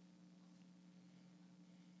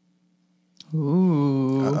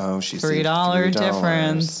 Ooh. Uh-oh, she $3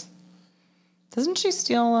 difference. Doesn't she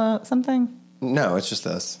steal something? No, it's just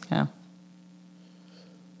this. Yeah.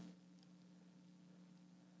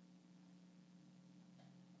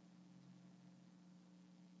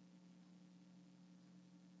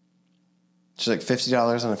 She's like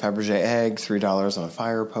 $50 on a Fabergé egg, $3 on a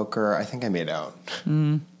fire poker. I think I made out.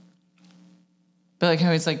 But like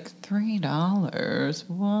how it's like $3.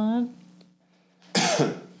 What?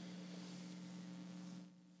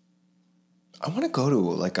 I want to go to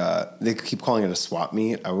like they keep calling it a swap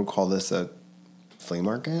meet. I would call this a flea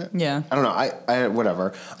market. Yeah. I don't know. I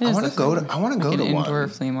whatever. I want to go to an one. Indoor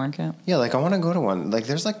flea market. Yeah, like I want to go to one. Like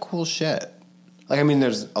there's like cool shit. Like I mean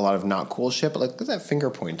there's a lot of not cool shit, but like there's that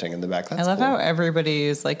finger pointing in the back. That's I love cool. how everybody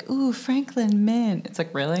is like, ooh, Franklin Mint. It's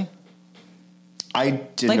like, really? I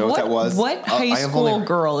didn't know what that was. What high school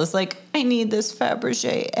girl is like, I need this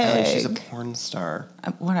Fabergé egg? She's a porn star.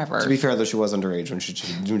 Whatever. To be fair, though, she was underage when she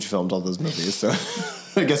filmed all those movies, so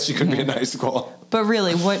I guess she could be in high school. But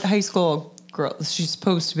really, what high school girl? She's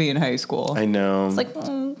supposed to be in high school. I know. It's like,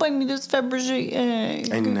 buy me this Fabergé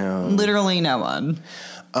egg. I know. Literally no one.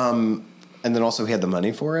 And then also he had the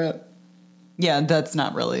money for it. Yeah, that's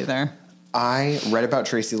not really there. I read about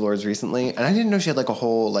Tracy Lords recently, and I didn't know she had like a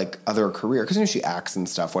whole like other career because she acts and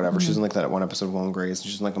stuff, whatever. Mm-hmm. She was in like that one episode of Will and Grace, and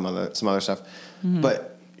she's in like some other stuff. Mm-hmm.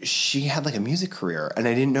 But she had like a music career, and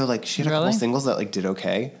I didn't know like she had a couple singles that like did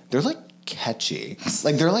okay. They're like catchy,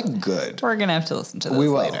 like they're like good. We're gonna have to listen to this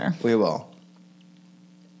later. We will.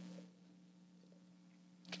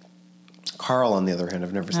 Carl, on the other hand,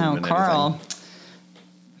 I've never seen him in anything.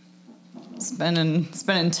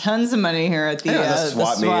 Spending tons of money here at the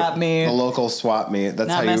swap meet. The local swap meet. That's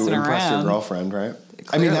how you impress your girlfriend, right? Clearly.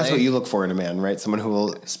 I mean, that's what you look for in a man, right? Someone who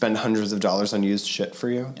will spend hundreds of dollars on used shit for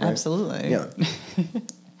you. Right? Absolutely. Yeah.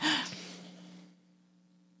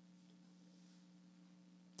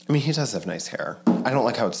 I mean, he does have nice hair. I don't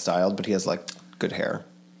like how it's styled, but he has like good hair.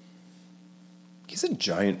 He's a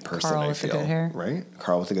giant person, Carl with the good hair. Right?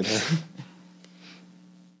 Carl with the good hair.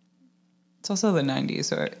 It's also the 90s,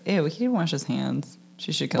 so ew, he didn't wash his hands.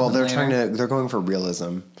 She should come. Well, they're going for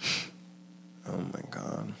realism. Oh my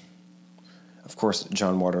god. Of course,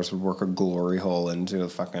 John Waters would work a glory hole into a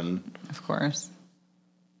fucking. Of course.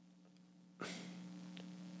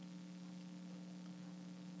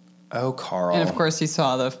 Oh, Carl. And of course, he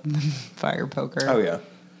saw the fire poker. Oh yeah.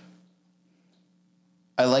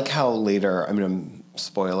 I like how later. I mean, I'm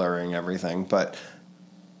spoilering everything, but.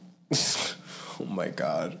 Oh my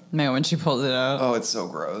god. Man, when she pulled it out. Oh, it's so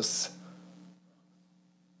gross.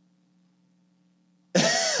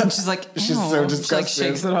 And she's like, she's so disgusted. She like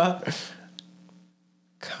shakes it off.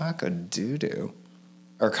 Cock-a-doo-doo.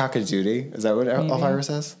 Or cock-a-doodie. Is that what Elvira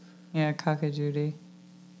says? Yeah, cock-a-doodie.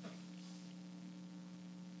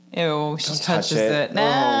 Ew, she Don't touches touch it. No. Oh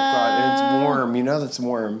god, and it's warm. You know that's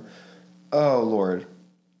warm. Oh Lord.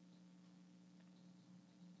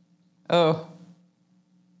 Oh.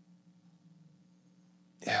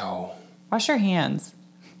 Ew. Wash your hands.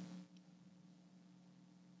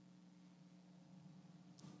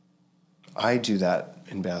 I do that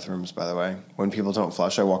in bathrooms, by the way. When people don't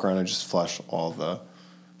flush, I walk around and just flush all the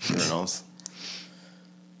urinals.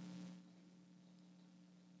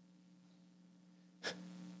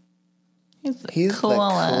 He's the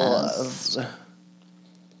coolest.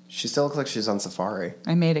 She still looks like she's on safari.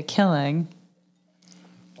 I made a killing.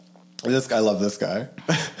 I love this guy.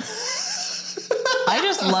 I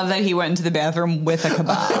just love that he went into the bathroom with a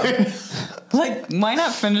kebab. Like, why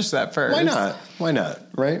not finish that first? Why not?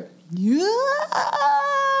 Right? Yeah.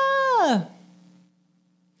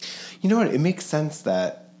 You know what? It makes sense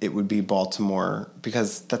that it would be Baltimore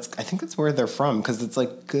because I think that's where they're from because it's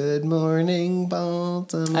like Good Morning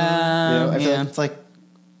Baltimore. I feel like it's like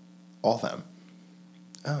all of them.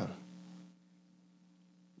 Oh.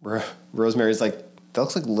 Rosemary's like, that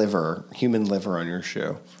looks like liver, human liver on your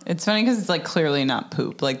shoe. It's funny because it's like clearly not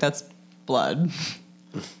poop. Like that's blood.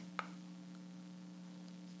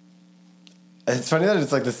 It's funny that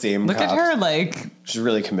it's like the same. Look at her, like she's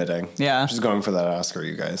really committing. Yeah, she's going for that Oscar,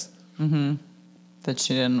 you guys. Mm-hmm. That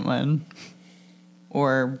she didn't win,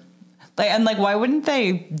 or like, why wouldn't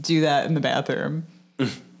they do that in the bathroom? She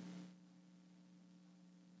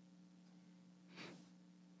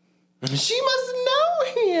must know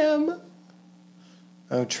him.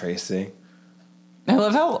 Oh, Tracy. I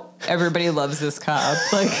love how everybody loves this cop.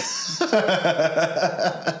 Like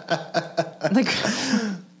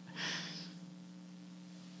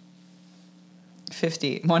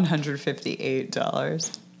 158.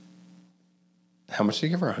 How much did you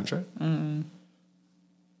give her? 100?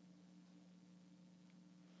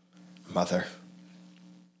 Mother.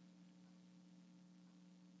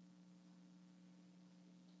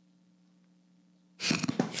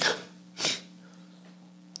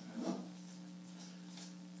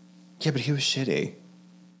 Yeah, but he was shitty.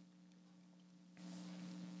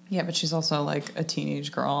 Yeah, but she's also like a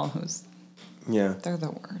teenage girl who's... Yeah. They're the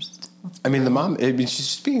worst. I mean, the mom, she's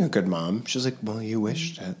just being a good mom. She's like, well, you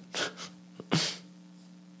wished it.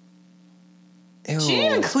 Ew, She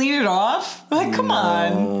didn't even clean it off. Like, come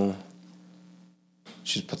on.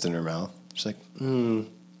 She just puts it in her mouth. She's like,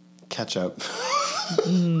 ketchup.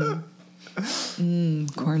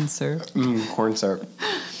 Corn syrup. Corn syrup.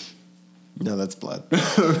 No, that's blood.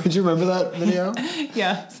 Did you remember that video?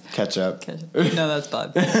 Yes. Ketchup. No, that's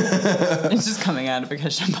blood. It's just coming out of a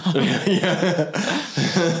ketchup bottle. Yeah.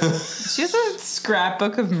 She has a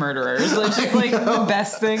scrapbook of murderers. Like, just like the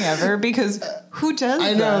best thing ever, because who does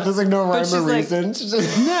that? I know, there's like no rhyme or reason.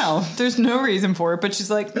 Like, no, there's no reason for it, but she's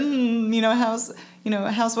like, housewives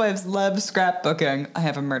love scrapbooking. I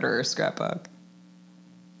have a murderer scrapbook.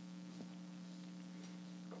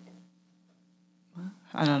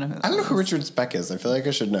 I don't know who Richard Speck is. I feel like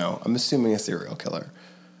I should know. I'm assuming a serial killer.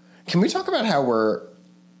 Can we talk about how we're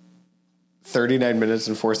 39 minutes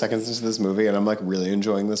and 4 seconds into this movie, and I'm like really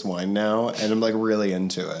enjoying this wine now, and I'm like really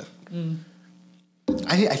into it.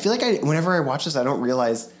 I feel like whenever I watch this, I don't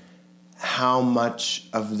realize how much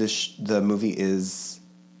of the movie is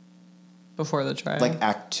before the trial, like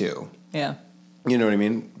Act 2. Yeah, you know what I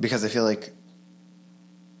mean? Because I feel like,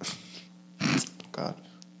 God.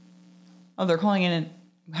 Oh, they're calling it.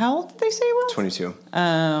 How old did they say he was? 22.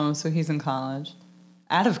 Oh, so he's in college.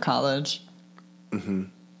 Out of college. Mm-hmm.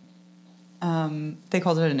 They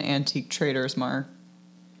called it an antique trader's mark.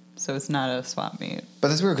 So it's not a swap meet. But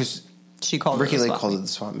that's weird because Ricky Lake calls it the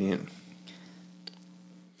swap meet.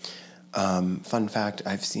 Fun fact,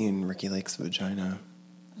 I've seen Ricky Lake's vagina.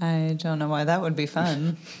 I don't know why that would be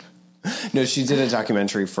fun. No, she did a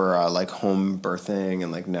documentary for like home birthing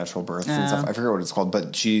and like natural births and stuff. I forget what it's called,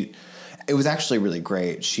 but it was actually really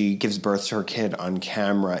great. She gives birth to her kid on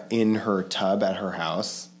camera in her tub at her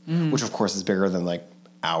house, which of course is bigger than like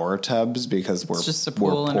our tubs because we're just a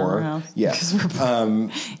pool we're in poor. Our house. Yeah,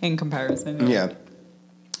 in comparison. Yeah,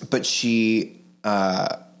 but she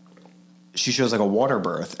shows like a water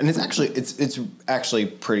birth, and it's actually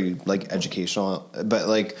pretty like educational, but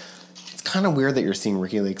like it's kind of weird that you're seeing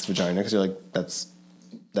Ricky Lake's vagina because you're like but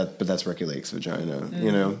that's Ricky Lake's vagina,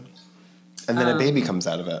 you know. And then a baby comes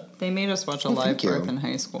out of it. They made us watch a live birth in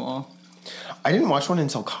high school. I didn't watch one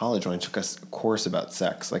until college when I took a course about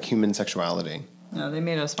sex, like human sexuality. No, they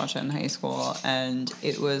made us watch it in high school, and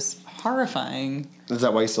it was horrifying. Is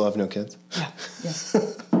that why you still have no kids? Yeah.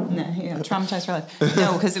 Traumatized for life.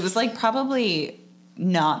 No, because it was like probably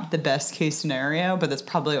not the best case scenario, but that's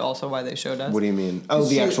probably also why they showed us. What do you mean? Oh,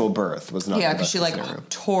 the actual birth was not the best because she like scenario.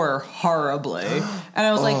 tore horribly. And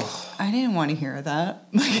I was like, I didn't want to hear that.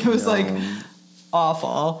 Like, it was like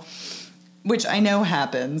awful, which I know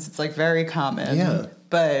happens. It's like very common. Yeah.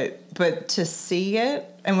 But to see it,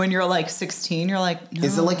 and when you're like 16, you're like, no.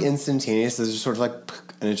 Is it like instantaneous? Is it just sort of like,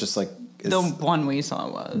 and it's just like... The one we saw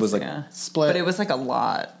was like split. But it was like a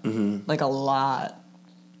lot. Mm-hmm. Like a lot.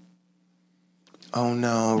 Oh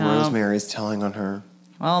no, Rosemary's telling on her.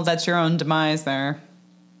 Well, that's your own demise there.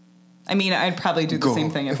 I mean, I'd probably do the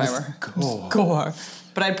same thing if I were. Gore.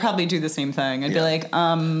 But I'd probably do the same thing. I'd be like,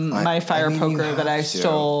 my fire poker that I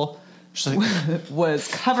stole was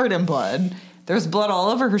covered in blood. There's blood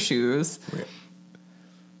all over her shoes.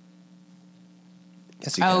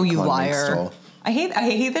 Yes, you liar. I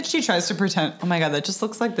hate that she tries to pretend. Oh my God, that just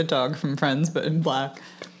looks like the dog from Friends, but in black.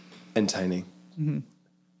 And tiny. Mm-hmm.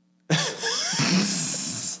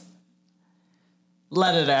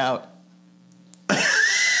 Let it out.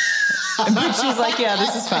 But she's like, yeah,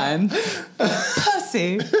 this is fine.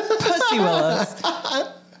 Pussy Willis.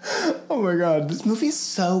 Oh my God, this movie's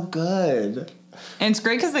so good. And it's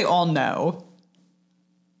great because they all know.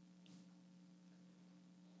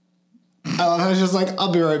 I was just like,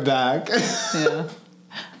 I'll be right back. Yeah.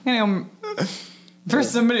 You know, for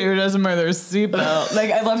somebody who doesn't wear their seatbelt, like,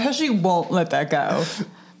 I love how she won't let that go.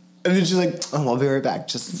 And then she's like, oh, I'll be right back.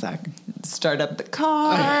 Just a sec. Start up the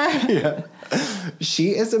car. Yeah.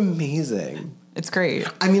 She is amazing. It's great.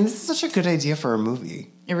 I mean, this is such a good idea for a movie.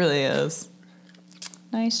 It really is.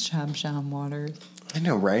 Nice job, John Waters. I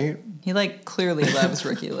know, right? He, like, clearly loves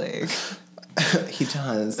Ricky Lake. He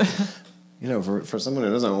does. You know, for someone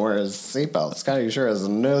who doesn't wear his seatbelt, Scotty sure is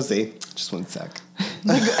nosy. Just one sec.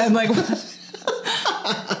 And look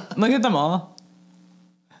at them all.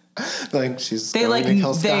 Like, she's going to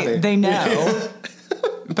kill Scotty. They know.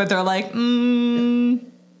 But they're like,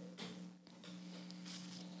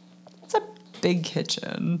 it's a big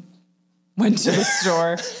kitchen. Went to the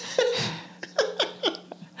store.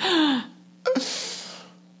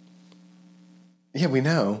 Yeah, we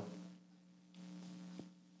know.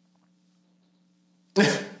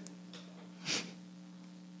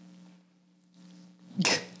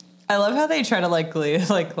 I love how they try to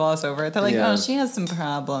gloss over it. They're like, oh, she has some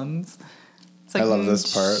problems. It's like, I love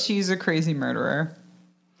this part. She's a crazy murderer.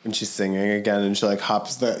 And she's singing again, and she, like,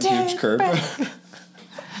 hops that huge curb.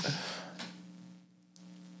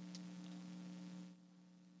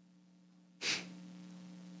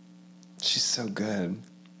 She's so good.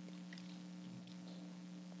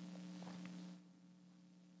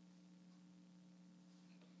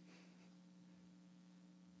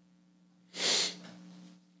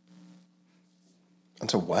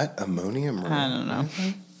 Onto what? Ammonium? I don't know.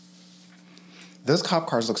 Those cop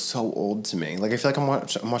cars look so old to me. Like, I feel like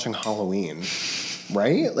I'm watching Halloween.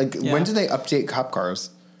 Right? Like, when did they update cop cars?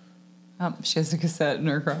 She has a cassette in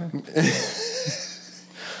her car.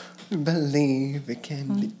 Believe it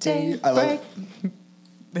can be day. I love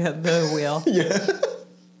the wheel. Yeah.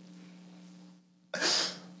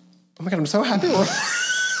 Oh my God, I'm so happy I'm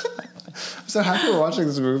so happy we're watching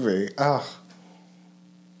this movie. Oh.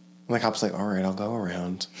 And the cop's like, all right, I'll go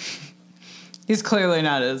around. He's clearly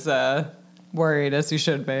not as worried as he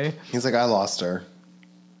should be. He's like, I lost her.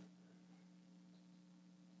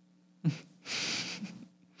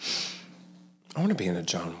 I want to be in a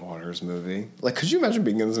John Waters movie. Like, could you imagine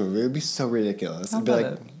being in this movie? It would be so ridiculous. I'd be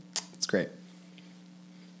like, it's great.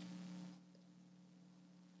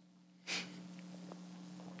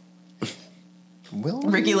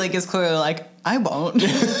 Ricky Lake is clearly like, I won't.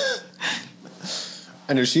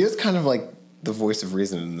 I know, she is kind of like the voice of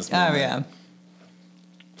reason in this movie. Oh, yeah.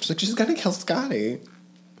 She's like, she's gonna kill Scotty.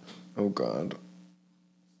 Oh, God.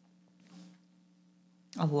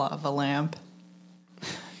 I love a lamp.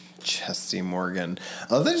 Chesty Morgan.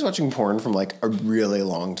 I love that he's watching porn from, like, a really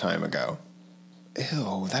long time ago.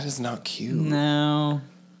 Ew, that is not cute. No.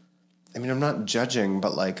 I mean, I'm not judging,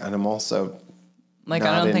 but, like, and I'm also like,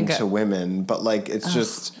 not I don't think into women, but, like, it's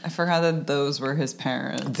just... I forgot that those were his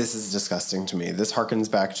parents. This is disgusting to me. This harkens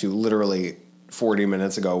back to literally 40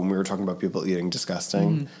 minutes ago when we were talking about people eating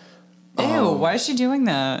disgusting. Ew, why is she doing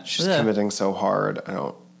that? She's committing so hard. I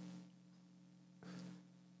don't...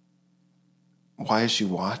 Why is she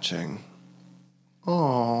watching?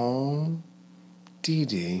 Oh, Dee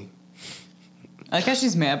Dee. I like how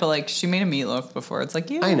she's mad, but, like, she made a meatloaf before. It's like,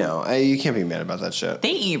 yeah. I know. You can't be mad about that shit.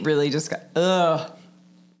 They eat really ugh.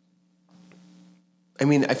 I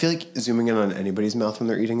mean, I feel like zooming in on anybody's mouth when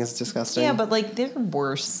they're eating is disgusting. Yeah, but, like, they're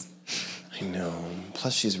worse. I know.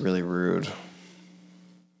 Plus, she's really rude.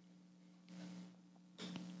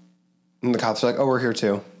 And the cops are like, oh, we're here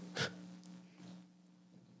too.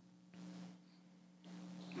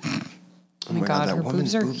 Oh my God, her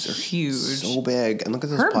boobs are huge. So big. And look at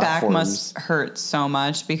those her platforms. Back must hurt so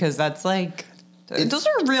much because that's like... those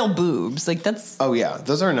are real boobs. Like, that's... Oh, yeah.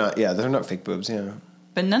 Those are not... Yeah, those are not fake boobs, yeah.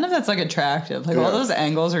 But none of that's, like, attractive. Like, all those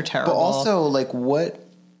angles are terrible. But also, like, what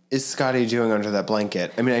is Scotty doing under that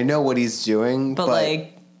blanket? I mean, I know what he's doing, but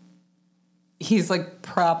like, he's, like,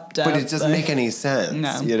 propped up. But it doesn't make any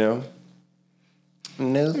sense, you know?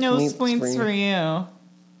 No sweets for you.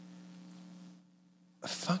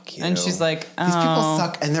 Fuck you. And she's like, oh. These people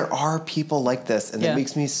suck, and there are people like this, and it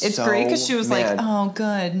makes me so It's great because she was mad. like, oh,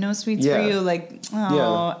 good, no sweets for you. Like, oh.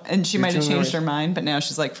 Yeah. And she might have changed her mind, but now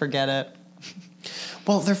she's like, forget it.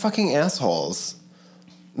 Well, they're fucking assholes.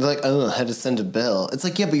 They're like, oh, I had to send a bill. It's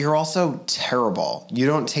like, yeah, but you're also terrible. You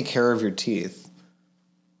don't take care of your teeth.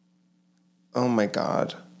 Oh, my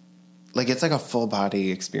God. Like, it's like a full body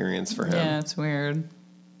experience for him. Yeah, it's weird.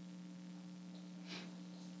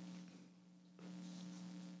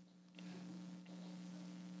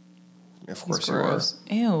 Of course you are.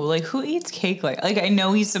 Ew, like, who eats cake like... Like, I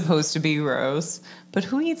know he's supposed to be gross, but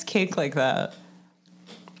who eats cake like that?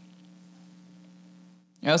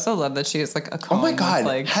 I also love that she has, like, a comb. Oh, my God.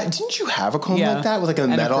 Like, didn't you have a comb like that with, like, a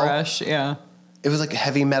metal? And a brush, yeah. It was, like,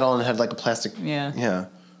 heavy metal and had, like, a plastic... Yeah. Yeah.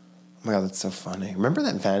 Oh, my God, that's so funny. Remember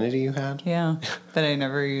that vanity you had? Yeah, that I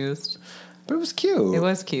never used. But it was cute. It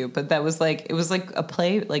was cute, but that was, like... It was, like, a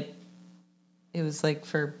play... Like, it was, like,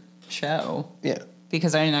 for show. Yeah.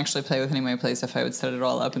 Because I didn't actually play with any of my play stuff. I would set it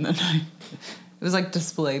all up, and then it was like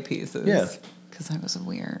display pieces. Yeah. Because I was a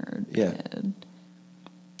weird kid.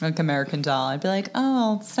 Like American Doll. I'd be like, oh,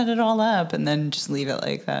 I'll set it all up, and then just leave it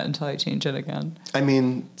like that until I change it again. I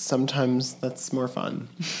mean, sometimes that's more fun.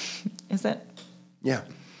 Is it? Yeah.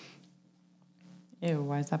 Ew,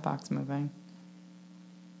 why is that box moving?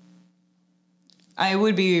 I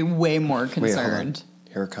would be way more concerned.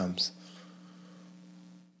 Wait, here it comes.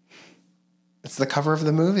 It's the cover of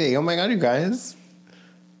the movie. Oh my God, you guys.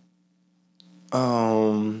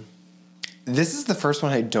 This is the first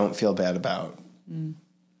one I don't feel bad about. Mm.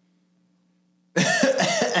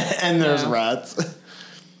 And there's rats.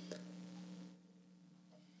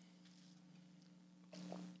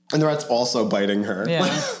 And the rat's also biting her. Yeah.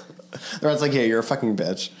 The rat's like, yeah, you're a fucking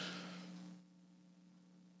bitch.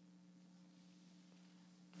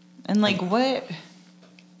 And like what?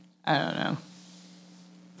 I don't know.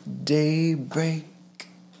 Daybreak.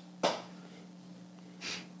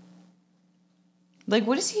 Like,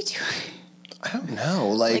 what is he doing? I don't know.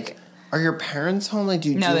 Like are your parents home? Like,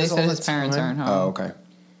 do you do they this said all his the parents time? aren't home. Oh, okay.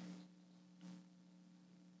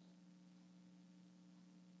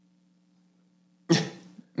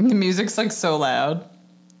 The music's like so loud.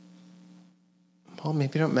 Well,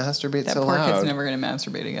 maybe don't masturbate That so poor loud. kid's never going to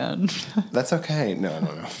masturbate again. That's okay.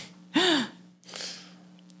 No.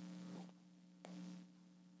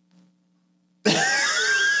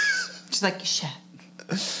 She's like, shit.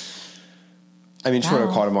 I mean, she would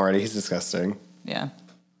have caught him already. He's disgusting. Yeah.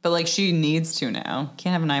 But like she needs to now.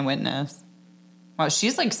 Can't have an eyewitness. Wow,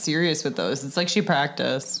 she's like serious with those. It's like she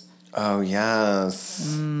practiced. Oh,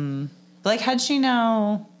 yes. But like, how'd she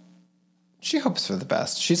know? She hopes for the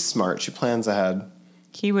best. She's smart. She plans ahead.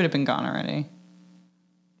 He would have been gone already.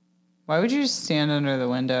 Why would you just stand under the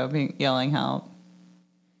window yelling help?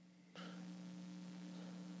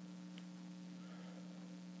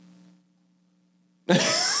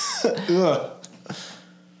 Ugh.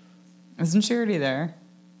 Isn't she already there?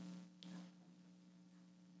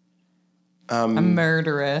 A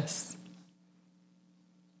murderess.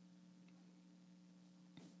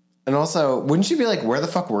 And also, wouldn't you be like, where the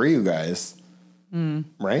fuck were you guys?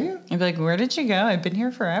 Right? I'd be like, where did you go? I've been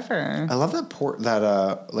here forever. I love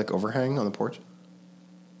that like overhang on the porch.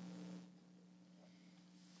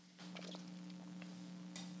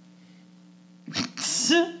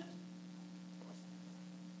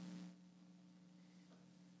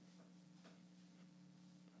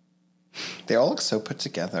 They all look so put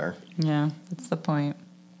together. Yeah, that's the point.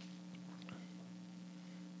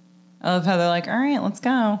 I love how they're like, all right, let's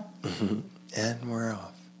go. And we're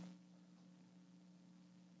off.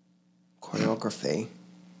 Choreography.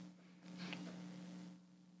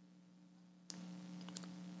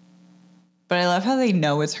 But I love how they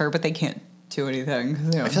know it's her, but they can't do anything.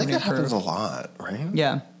 I feel like that happens a lot, right?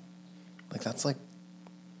 Yeah. Like that's like,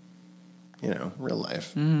 real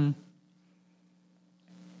life. Mm-hmm.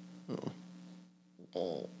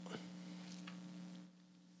 Oh.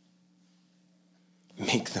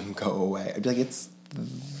 Make them go away. I'd be like, it's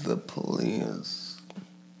the police.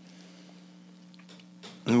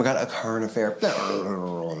 Oh my God, a current affair.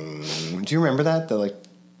 Do you remember that? The like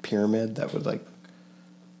pyramid that would like,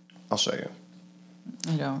 I'll show you.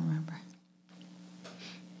 I don't remember.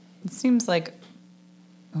 It seems like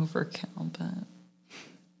overkill, but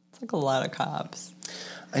it's like a lot of cops.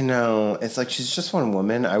 I know. It's like she's just one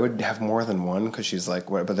woman. I would have more than one because she's like,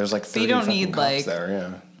 what? But there's like 30 fucking cops there,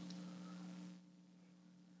 yeah.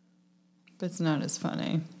 But it's not as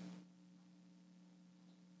funny.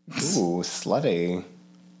 Ooh, slutty.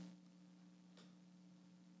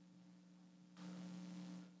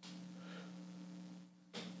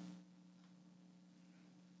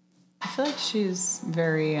 I feel like she's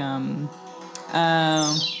very, yeah.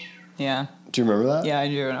 Do you remember that? Yeah, I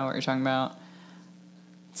do know what you're talking about.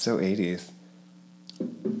 So 80s.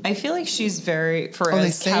 I feel like she's very, they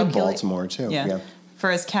say Baltimore too. Yeah. For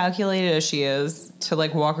as calculated as she is, to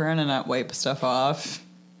like walk around and not wipe stuff off.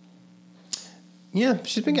 Yeah,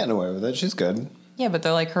 she's been getting away with it. She's good. Yeah, but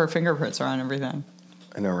they're like her fingerprints are on everything.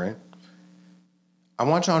 I know, right? I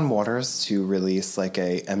want John Waters to release like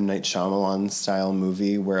a M. Night Shyamalan style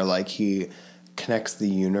movie where like he connects the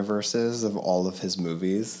universes of all of his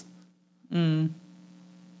movies.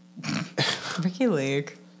 Ricky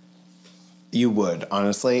Lake. You would,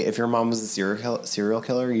 honestly. If your mom was a serial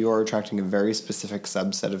killer, you are attracting a very specific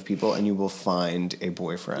subset of people and you will find a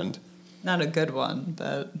boyfriend. Not a good one,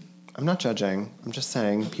 but... I'm not judging. I'm just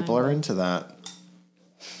saying people are into that.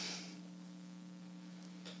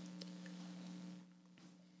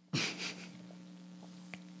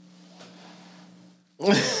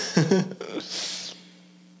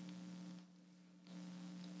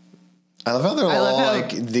 I love how they're all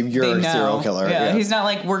like, you're a serial killer. Yeah, he's not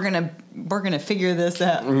like, we're gonna figure this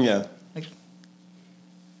out. Yeah. Like,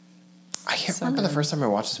 I can't remember the first time I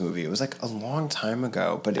watched this movie. It was like a long time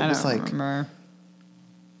ago, but it was like... remember.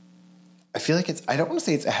 I feel like I don't want to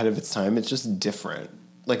say it's ahead of its time. It's just different.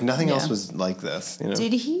 Like nothing else was like this, you know?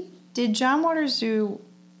 Did John Waters do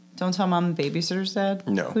Don't Tell Mom the Babysitter's Dead?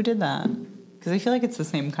 No. Who did that? Because I feel like it's the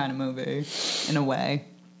same kind of movie, in a way.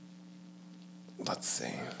 Let's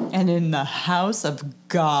see. And In the House of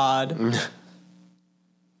God.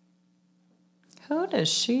 Who does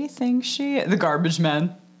she think she is? The Garbage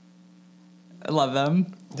Men. I love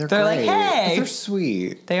them. They're great. Like, hey. But they're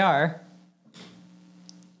sweet. They are.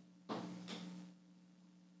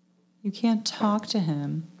 You can't talk to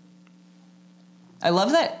him. I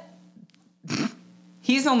love that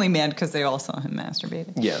He's only mad because they all saw him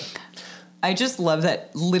masturbating. Yeah. I just love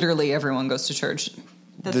that literally everyone goes to church.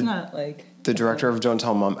 That's not like... The director of Don't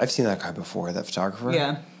Tell Mom. I've seen that guy before, that photographer.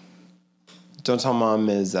 Yeah. Don't Tell Mom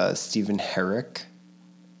is Stephen Herrick,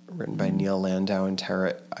 written by Neil Landau and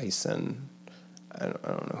Tara Eisen. I don't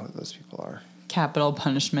know who those people are. Capital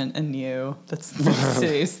Punishment and You. That's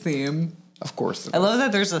today's theme. Of course. I love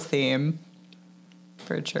that there's a theme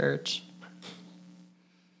for church.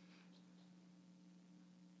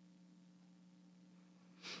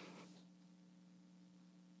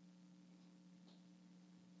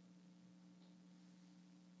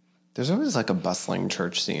 There's always like a bustling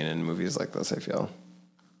church scene in movies like this, I feel.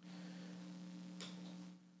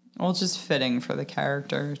 Well, just fitting for the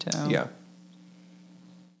character, too. Yeah.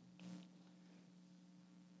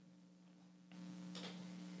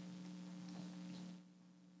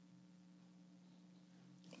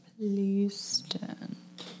 Please stand.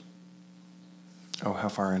 Oh, how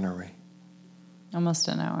far in are we? Almost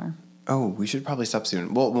an hour. Oh, we should probably stop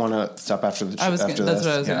soon. We'll want to stop after the that's what I was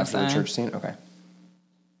going to say. After the church scene? Okay.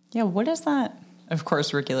 Yeah, what is that? Of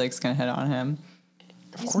course, Ricky Lake's going to hit on him.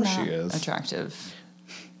 Of course she is. Attractive.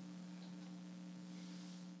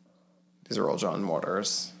 These are all John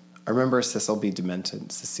Waters. I remember Cecile B.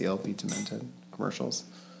 Demented commercials.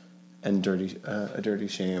 And A Dirty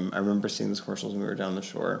Shame. I remember seeing those commercials when we were down the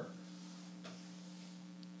shore.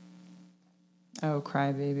 Oh,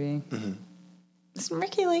 Crybaby. Mm-hmm. Isn't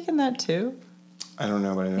Ricky Lake in that too? I don't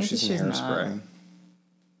know, but I know she's in Hairspray. Not.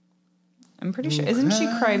 I'm pretty sure. Isn't she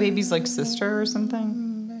Crybaby's like sister or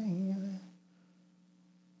something?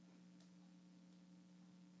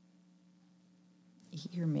 Eat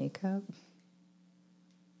your makeup.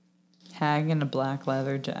 Hag in a black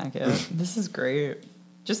leather jacket. This is great.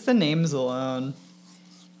 Just the names alone.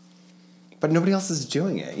 But nobody else is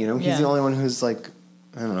doing it, you know? He's the only one who's like,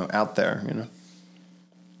 I don't know, out there, you know?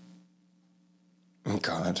 Oh,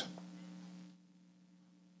 God.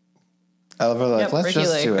 I love her, like, let's Ricky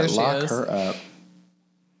just Lake, do it. Lock her up.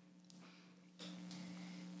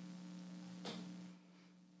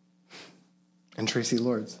 And Tracy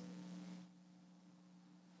Lords.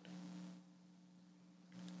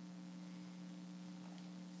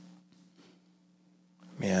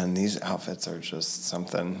 Man, these outfits are just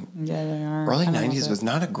something. Yeah, they are. Early 90s was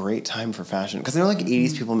not a great time for fashion. Because I know, like,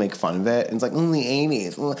 80s people make fun of it. And it's like, only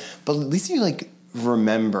 80s. But at least you, like,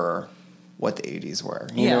 remember what the 80s were.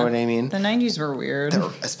 You know what I mean? The 90s were weird.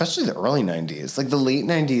 Especially the early 90s. Like, the late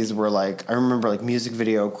 90s were, like, I remember, like, music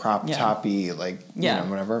video, crop toppy, like, you know,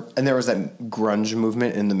 whatever. And there was that grunge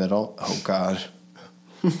movement in the middle. Oh, God.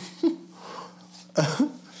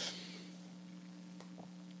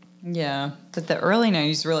 Yeah, but the early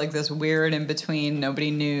 90s were like this weird in between.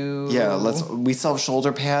 Nobody knew. Yeah, we sell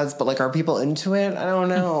shoulder pads, but like, are people into it? I don't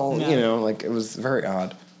know. You know, like, it was very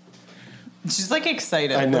odd. She's like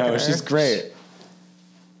excited. I know, she's great.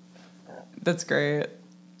 That's great.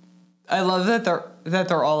 I love that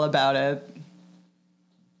they're all about it.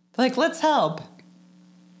 They're like, let's help.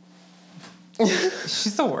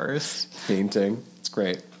 She's the worst. Fainting. It's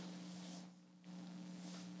great.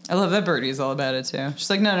 I love that Birdie's all about it, too. She's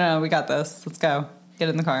like, no, we got this. Let's go. Get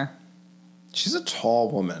in the car. She's a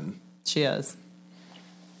tall woman. She is.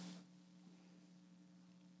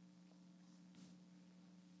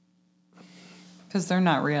 Because they're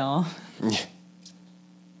not real. An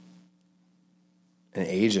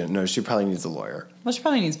agent? No, she probably needs a lawyer. Well, she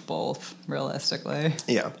probably needs both, realistically.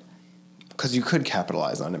 Yeah. Because you could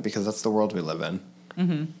capitalize on it, because that's the world we live in.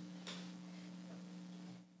 Mm-hmm.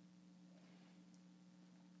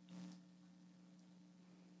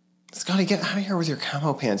 Scotty, get out of here with your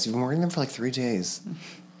camo pants. You've been wearing them for like 3 days.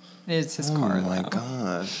 It's his car, Oh, my though.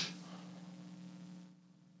 God.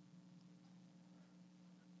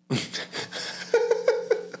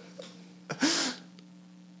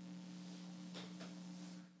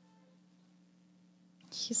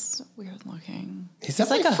 He's so weird looking. He's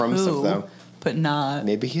definitely like from stuff, though. But not.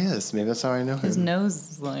 Maybe he is. Maybe that's how I know him. His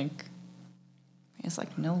nose is like... He has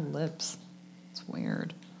like no lips. It's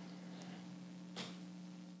weird.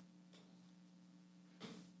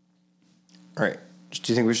 All right.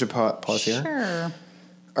 Do you think we should pause here? Sure.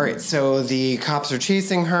 All right. So the cops are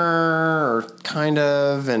chasing her, or kind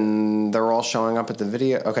of, and they're all showing up at the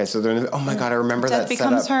video. Okay. So they're in the, oh my God, I remember that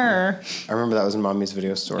becomes setup. her. I remember that was in Mommy's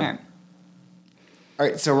video store. All right. All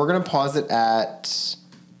right. So we're going to pause it at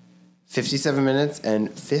 57 minutes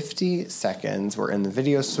and 50 seconds. We're in the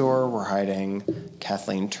video store. We're hiding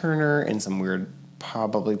Kathleen Turner in some weird,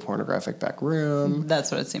 probably pornographic back room.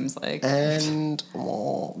 That's what it seems like. And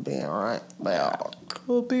we'll be right back.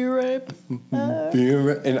 We'll be right back.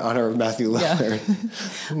 In honor of Matthew Lillard.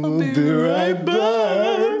 Yeah. I'll be right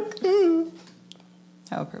back.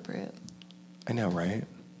 How appropriate. I know, right?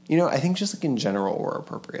 You know, I think just like in general we're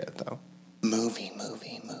appropriate, though. Movie.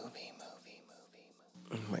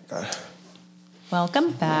 Oh, my God.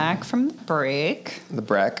 Welcome back from the break. The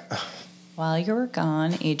break. While you were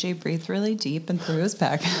gone, AJ breathed really deep and threw his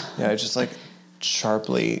back. Yeah, I just like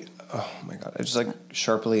sharply, oh my God. I just like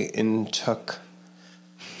sharply intook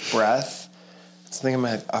breath. Something in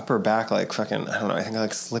my upper back, like fucking, I don't know, I think I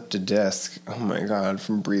like slipped a disc. Oh my God,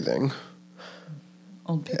 from breathing.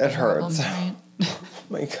 Old people It hurts. Problems, right? Oh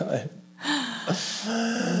my God.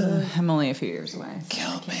 I'm only a few years away. So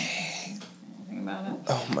Kill me. Anything about it.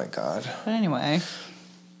 Oh my God. But anyway.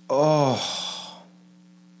 Oh.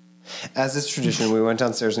 As is tradition, we went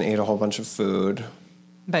downstairs and ate a whole bunch of food.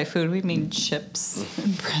 By food, we mean chips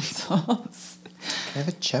and pretzels. Can I have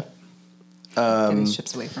a chip? Get these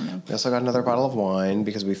chips away from me. We also got another bottle of wine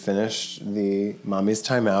because we finished the Mommy's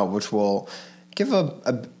Timeout, which we'll give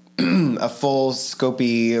a full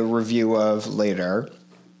scopy review of later.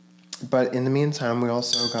 But in the meantime, we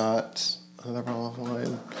also got another bottle of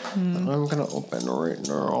wine that I'm going to open right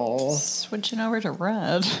now. Switching over to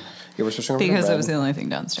red. Yeah, we're switching over to red. Because it was the only thing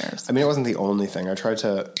downstairs. I mean, it wasn't the only thing. I tried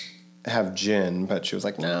to have gin, but she was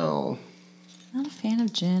like, no. Not a fan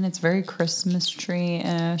of gin. It's very Christmas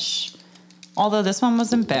tree-ish. Although this one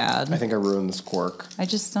wasn't bad. I think I ruined this cork. I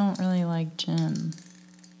just don't really like gin.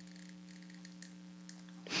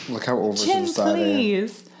 Look how over Gin, to the side.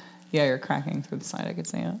 please. Yeah, you're cracking through the side. I could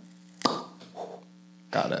see it.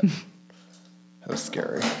 Got it. That was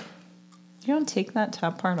scary. You don't take that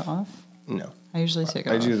top part off? No. I usually take it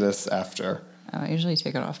off. I do this after. Oh, I usually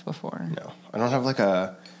take it off before. No. I don't have like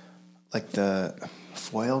the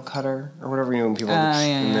foil cutter or whatever, you know, when people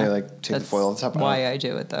they like take the foil off the top. That's why I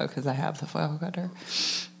do it though, because I have the foil cutter.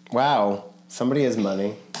 Wow. Somebody has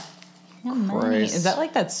money. Yeah, money. Is that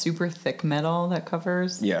like that super thick metal that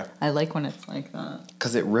covers? Yeah. I like when it's like that.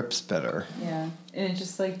 Because it rips better. Yeah. And it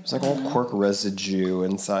just like... It's like all cork residue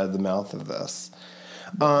inside the mouth of this.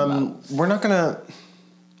 We're not gonna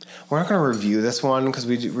review this one because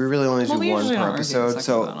we really only do one per episode.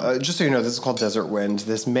 So just so you know, this is called Desert Wind.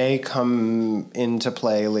 This may come into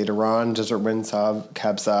play later on. Desert Wind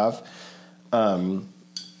Cab Sauv. Oh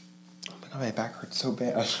my God, my back hurts so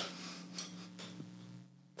bad.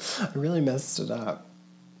 I really messed it up.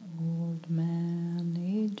 Old man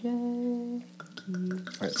AJ.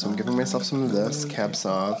 All right, so I'm giving myself some of this Cab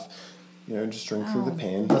Sauv. You know, just drink through the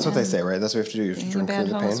pain. That's what they say, right? That's what we have to do. You have to drink through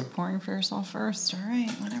the pain. Pouring for yourself first. All right,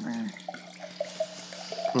 whatever.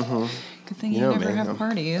 Mm-hmm. Good thing you never have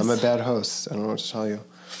parties. I'm a bad host. I don't know what to tell you.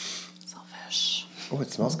 Selfish. Oh, it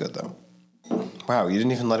smells good, though. Wow, you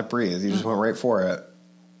didn't even let it breathe. You just went right for it.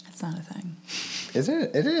 That's not a thing. Is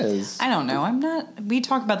it? It is. I don't know. I'm not... We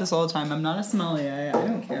talk about this all the time. I'm not a sommelier. I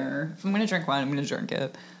don't care. If I'm going to drink wine, I'm going to drink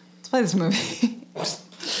it. Let's play this movie.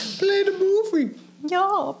 Play the movie.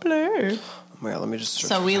 Yeah, play. Oh my God, let me just...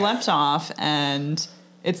 So we left off, and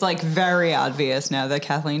it's like very obvious now that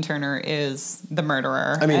Kathleen Turner is the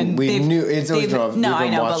murderer. I mean, and we knew... It's always been no, I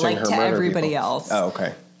know, but like to everybody people. else. Oh,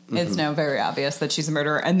 okay. Mm-hmm. It's now very obvious that she's a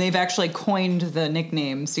murderer, and they've actually coined the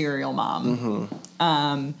nickname Serial Mom.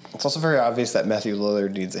 Mm-hmm. It's also very obvious that Matthew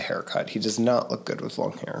Lillard needs a haircut. He does not look good with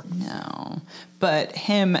long hair. No. But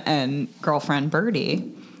him and girlfriend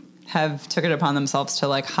Birdie have took it upon themselves to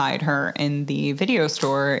like hide her in the video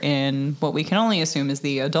store in what we can only assume is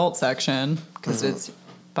the adult section because it's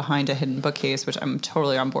behind a hidden bookcase, which I'm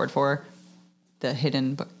totally on board for. The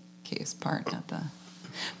hidden bookcase part, not the...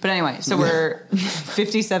 But anyway, so we're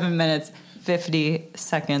 57 minutes, 50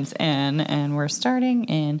 seconds in, and we're starting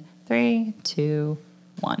in 3, 2,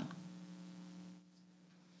 1.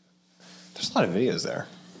 There's a lot of videos there.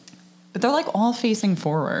 But they're like all facing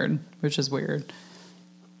forward, which is weird.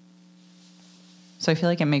 So I feel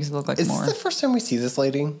like it makes it look like more. Is this the first time we see this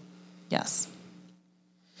lady? Yes.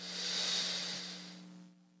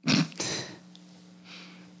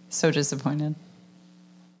 So disappointed.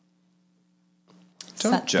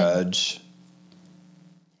 Don't judge.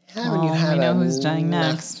 Haven't you had we know who's dying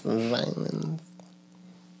next. Violence?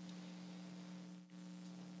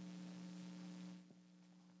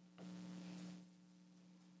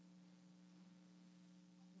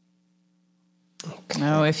 Okay.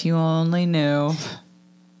 Oh, if you only knew.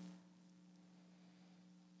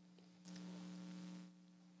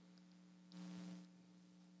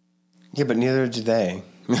 Yeah, but neither do they.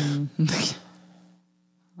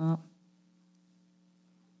 Well.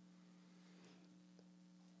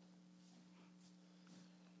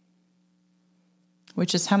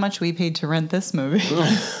 Which is how much we paid to rent this movie.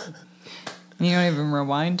 You don't even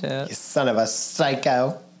rewind it. You son of a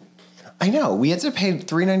psycho. I know. We had to pay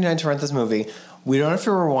 $3.99 to rent this movie. We don't have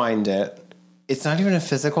to rewind it. It's not even a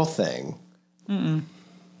physical thing.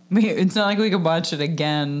 It's not like we could watch it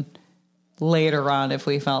again later on if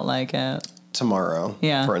we felt like it. Tomorrow,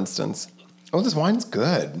 for instance. Oh, this wine's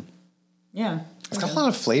good. Yeah. It's got a lot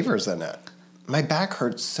of flavors in it. My back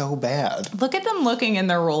hurts so bad. Look at them looking in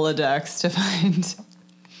their Rolodex to find...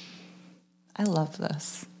 I love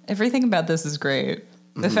this. Everything about this is great.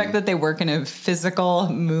 The fact that they work in a physical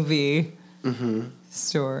movie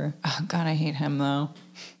store. Oh, God, I hate him, though.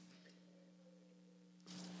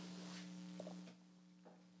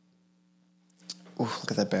 Ooh,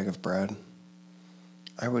 look at that bag of bread.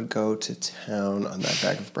 I would go to town on that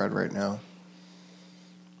bag of bread right now.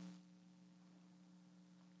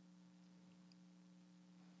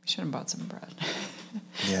 We should have bought some bread.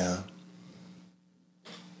 Yeah.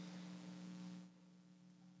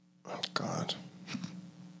 Oh, God.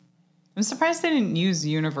 I'm surprised they didn't use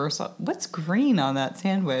Universal. What's green on that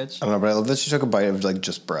sandwich? I don't know, but I love that she took a bite of, like,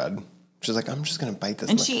 just bread. She's like, I'm just going to bite this.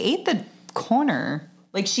 And she ate the corner.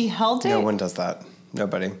 Like, she held it. No one does that.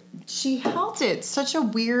 Nobody. She held it. Such a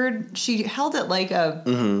weird... She held it like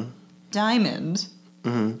a diamond.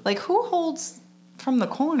 Like, who holds from the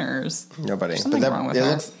corners? Nobody. There's something wrong with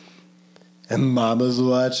her. And Mama's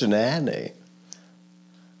watching Annie.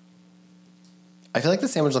 I feel like the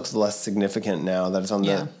sandwich looks less significant now that it's on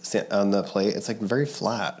the plate. It's like very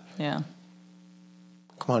flat. Yeah.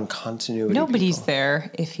 Come on, continuity. Nobody's people.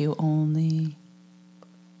 there if you only...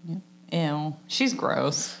 Ew. She's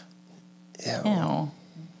gross. Ew.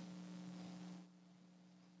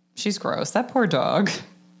 She's gross. That poor dog.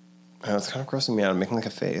 Oh, it's kind of grossing me out. I'm making like a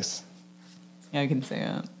face. Yeah, I can see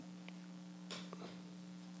it.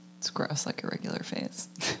 It's gross like a regular face.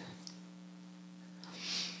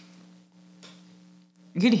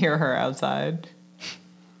 You could hear her outside.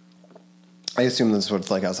 I assume this is what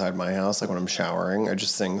it's like outside my house. Like when I'm showering, I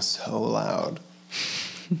just sing so loud.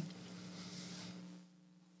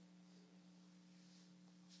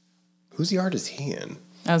 Whose yard is he in?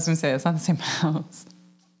 I was going to say, it's not the same house.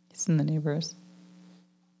 It's in the neighbors.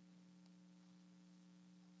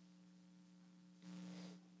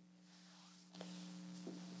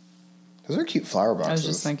 Those are cute flower boxes. I was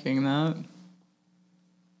just thinking that.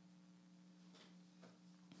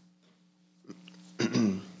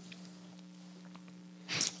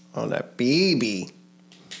 Oh, that baby.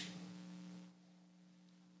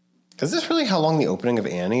 Is this really how long the opening of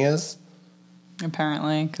Annie is?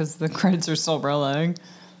 Apparently, because the credits are still rolling.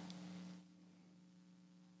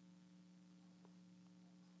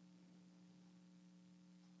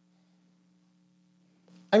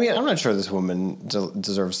 I mean, I'm not sure this woman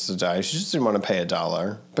deserves to die. She just didn't want to pay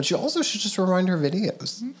 $1. But she also should just rewind her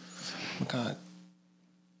videos. Oh, my God.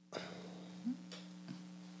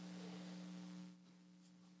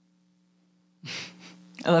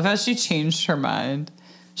 I love how she changed her mind.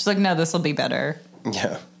 She's like, no, this will be better.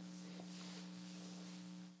 Yeah.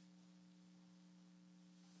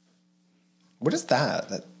 What is that?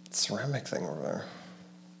 That ceramic thing over there?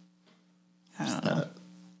 I don't know.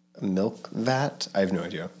 A milk vat? I have no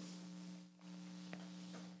idea.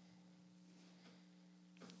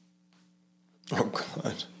 Oh,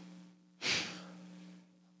 God.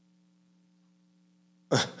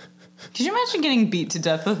 Could you imagine getting beat to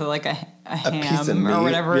death with like a ham or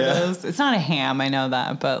whatever it is? It's not a ham, I know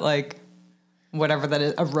that, but like whatever that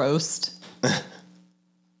is, a roast.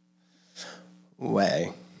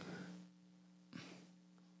 Way.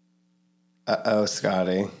 Uh-oh,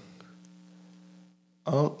 Scotty.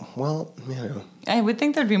 Oh, well, you know. I would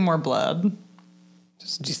think there'd be more blood.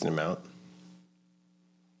 Just a decent amount.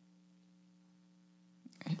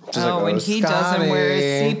 She's like, when he doesn't wear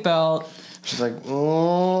his seatbelt. She's like,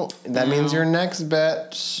 that means you're next,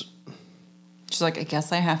 bitch. She's like, I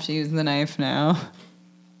guess I have to use the knife now.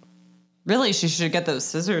 Really, she should get those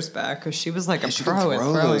scissors back because she was like a pro at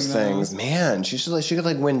throwing those things. Man, she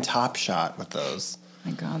could win Top Shot with those.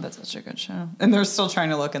 My God, that's such a good show. And they're still trying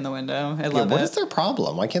to look in the window. I love it. What is their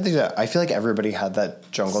problem? Why can't they do that? I feel like everybody had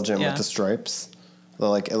that jungle gym with the stripes.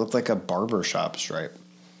 Like it looked like a barbershop stripe.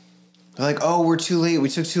 They're like, oh, we're too late. We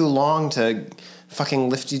took too long to fucking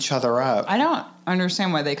lift each other up. I don't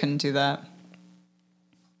understand why they couldn't do that.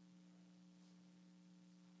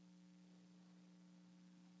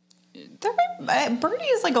 Birdie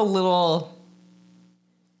is like a little...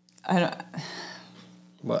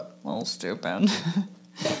 What? A little stupid.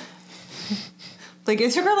 Like,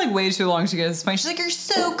 it took her, like, way too long to get to this point. She's like, you're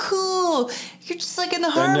so cool. You're just, like, in the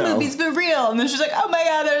horror movies, but real. And then she's like, oh, my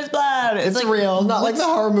God, there's blood. It's like, real, not like the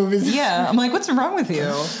horror movies. Yeah. I'm like, what's wrong with you?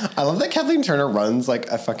 I love that Kathleen Turner runs, like,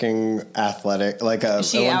 a fucking athletic, like, a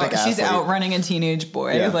Olympic athlete. She's outrunning a teenage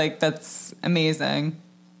boy. Yeah. Like, that's amazing.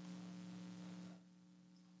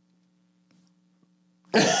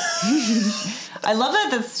 I love that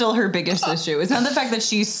that's still her biggest issue. It's not the fact that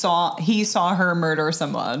he saw her murder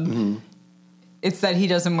someone. Mm-hmm. It's that he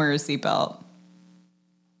doesn't wear a seatbelt.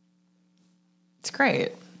 It's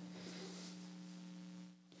great.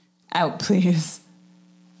 Out, please.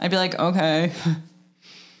 I'd be like, okay.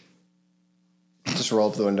 Just roll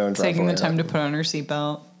up the window and drive Taking the time to put on her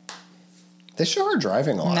seatbelt. They show her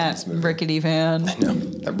driving a lot in this movie. That rickety van. I know.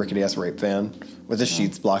 That rickety-ass rape van with the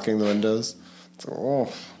sheets blocking the windows. It's like,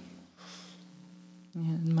 oh.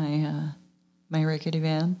 Yeah, my rickety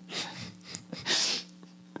van.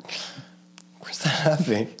 Where's that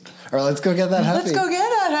Huffy? Or let's go get that Huffy. Let's go get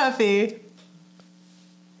that Huffy.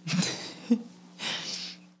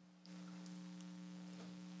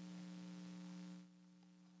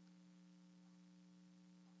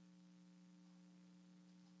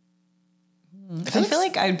 I feel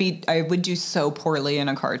like I would do so poorly in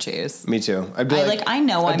a car chase. Me too. I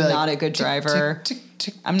know I'm not a good driver.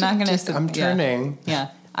 I'm not going to... I'm turning. Yeah.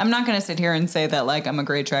 I'm not going to sit here and say that, like, I'm a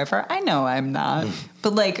great driver. I know I'm not.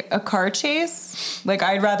 But, like, a car chase, like,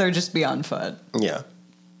 I'd rather just be on foot. Yeah.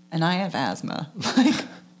 And I have asthma. I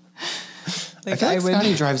feel like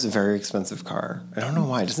Scotty drives a very expensive car. I don't know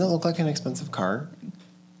why. Doesn't it look like an expensive car?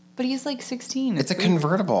 But he's, like, 16. It's a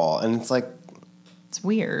convertible, and it's, like... It's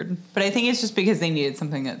weird. But I think it's just because they needed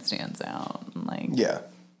something that stands out. Like... Yeah.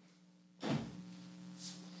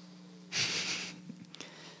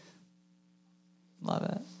 Love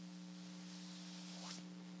it.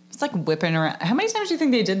 It's like whipping around. How many times do you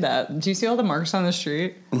think they did that? Do you see all the marks on the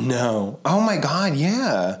street? No. Oh my God,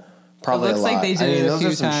 yeah. Probably a lot. It looks like they did it a few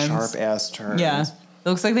times. Those are some sharp-ass turns. Yeah. It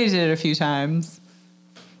looks like they did it a few times.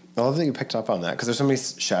 I love that you picked up on that, because there's so many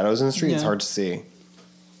shadows in the street, it's hard to see.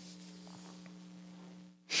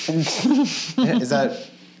 Is that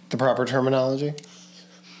the proper terminology?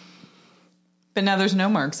 But now there's no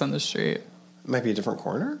marks on the street. It might be a different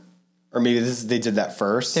corner? Or maybe they did that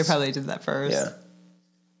first. They probably did that first. Yeah.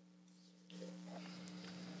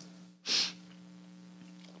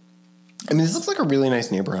 I mean, this looks like a really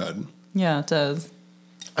nice neighborhood. Yeah, it does.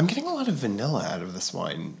 I'm getting a lot of vanilla out of this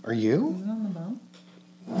wine. Are you? Is it on the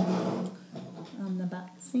bottom? On the back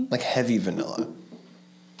seat? Like heavy vanilla.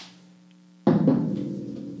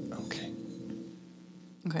 Okay.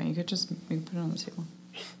 Okay, you could put it on the table.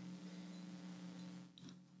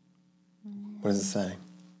 What does it say?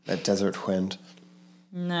 That desert wind.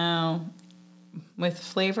 No. With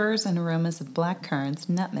flavors and aromas of black currants,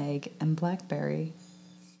 nutmeg, and blackberry.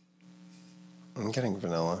 I'm getting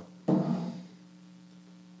vanilla.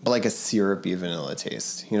 But like a syrupy vanilla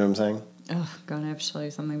taste. You know what I'm saying? Oh, God, I have to tell you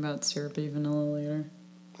something about syrupy vanilla later.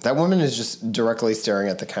 That woman is just directly staring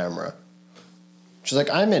at the camera. She's like,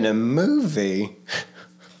 I'm in a movie.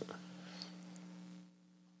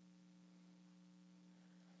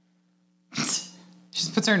 She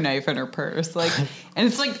just puts her knife in her purse, like, and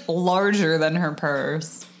it's like larger than her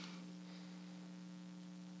purse.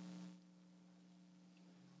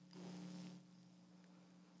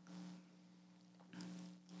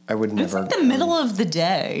 I would never. It's like the middle of the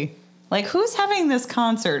day. Like, who's having this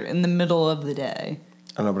concert in the middle of the day?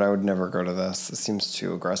 I don't know, but I would never go to this. It seems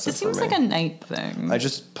too aggressive for me. It seems like a night thing. I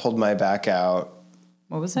just pulled my back out.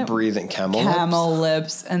 What was it? Breathing camel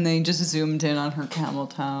lips, and they just zoomed in on her camel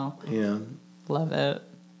toe. Yeah. Love it.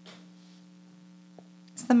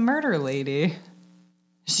 It's the murder lady.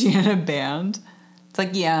 Is she in a band? It's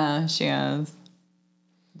like, yeah, she is.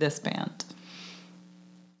 This band.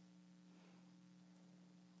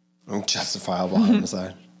 Justifiable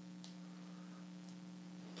homicide.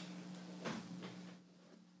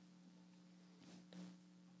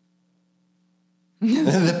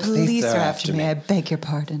 The police are after me. I beg your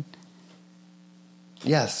pardon.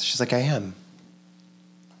 Yes, she's like, I am.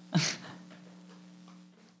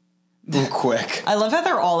 Quick. I love how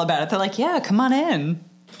they're all about it. They're like, yeah, come on in.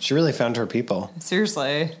 She really found her people.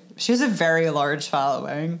 Seriously. She has a very large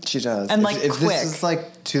following. She does. And if quick. This is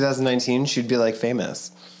like 2019, she'd be like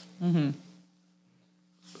famous. Mm-hmm.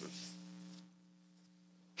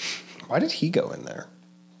 Why did he go in there?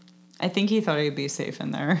 I think he thought he'd be safe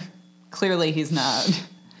in there. Clearly he's not.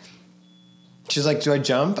 She's like, do I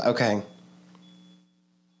jump? Okay.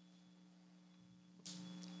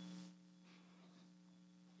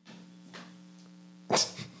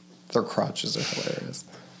 Their crotches are hilarious.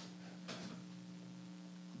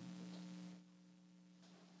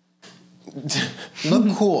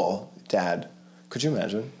 Look cool, Dad. Could you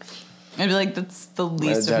imagine? I'd be like, that's the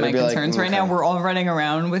least of my concerns right now. We're all running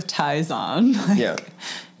around with ties on. Yeah.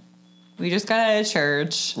 We just got out of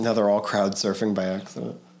church. Now they're all crowd surfing by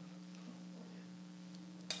accident.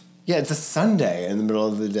 Yeah, it's a Sunday in the middle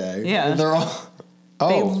of the day. Yeah. They're all... Oh.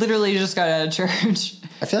 They literally just got out of church.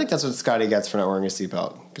 I feel like that's what Scotty gets for not wearing a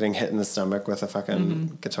seatbelt. Getting hit in the stomach with a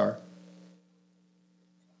fucking guitar.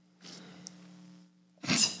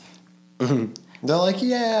 They're like,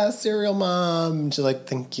 yeah, cereal mom. She's like,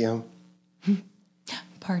 thank you.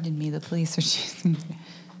 Pardon me, the police are chasing me.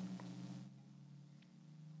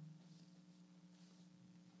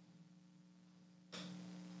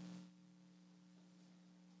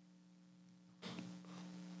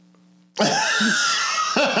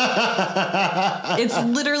 It's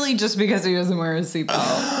literally just because he doesn't wear a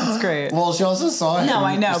seatbelt. It's great. Well, she also saw him. No,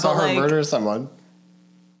 I know, saw but her murder someone.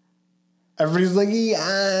 Everybody's like,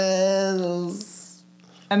 yes.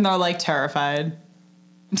 And they're like terrified.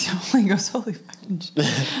 He goes, holy fucking shit.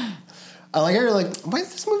 I like how you're like, why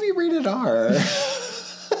is this movie rated R?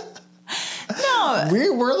 No.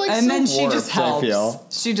 We're like, and so then she warped, just helps. I feel.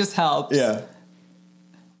 She just helps. Yeah.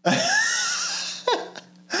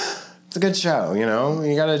 It's a good show, you know?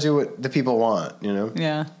 You gotta do what the people want, you know?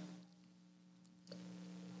 Yeah.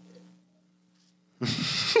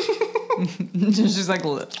 She's like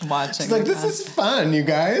watching. She's like, this is fun, you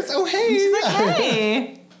guys. Oh, hey. She's like,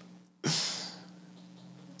 hey.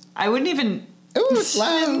 I wouldn't even... Ooh, it's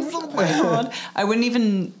loud. Oh my God. I wouldn't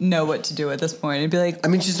even know what to do at this point. I'd be like... I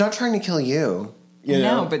mean, she's not trying to kill you, you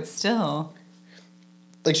know? No, but still.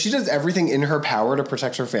 Like, she does everything in her power to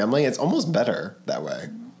protect her family. It's almost better that way.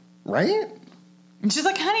 Right? And she's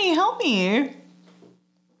like, honey, help me.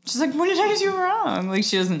 She's like, what did I do wrong? Like,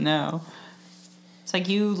 she doesn't know. It's like,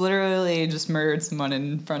 you literally just murdered someone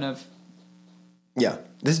in front of... Yeah.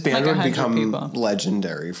 This band like would become people.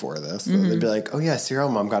 Legendary for this. They'd be like, oh, yeah, Serial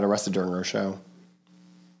Mom got arrested during her show.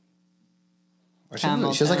 Or she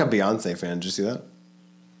was like a Beyonce fan. Did you see that?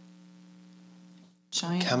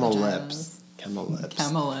 Giant Camel vaginas. lips. Camel lips.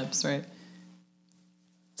 Camel lips, right.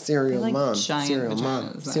 Serial like Mom. giant Serial Mom.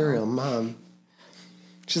 vaginas, though. Serial Mom.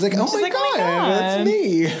 She's like, oh She's my like, oh my God, God. that's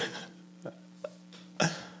me.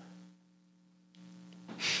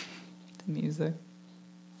 The music.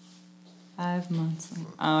 5 months. Oh,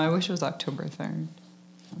 I wish it was October 3rd,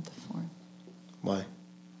 not the 4th. Why?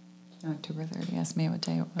 October 3rd. He asked me what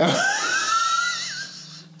day it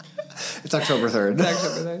was. It's October 3rd. It's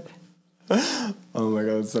October 3rd. Oh my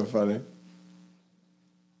God, it's so funny.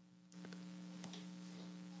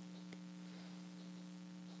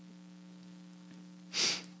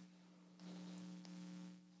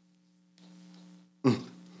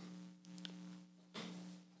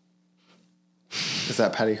 Is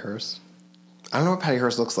that Patty Hearst? I don't know what Patty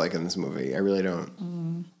Hearst looks like in this movie. I really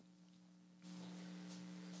don't.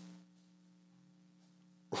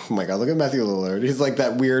 Oh my God, look at Matthew Lillard. He's like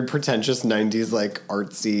that weird, pretentious 90s, like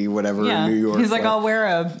artsy, whatever, Yeah. New York. He's like, I'll wear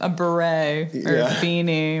a beret or Yeah. a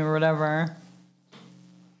beanie or whatever.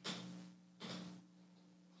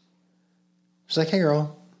 She's like, hey,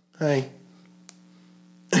 girl. Hi.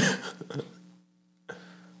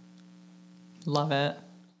 Love it.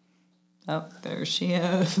 Oh, there she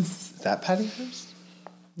is. Is that Patty Hearst?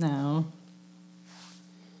 No.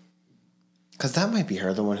 Because that might be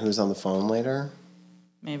her, the one who's on the phone later.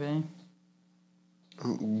 Maybe.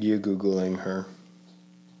 You Googling her.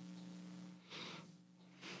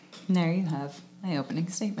 And there you have my opening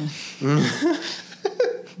statement.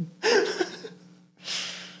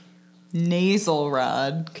 Nasal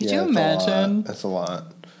rod. Could you imagine? That's a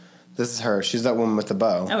lot. This is her. She's that woman with the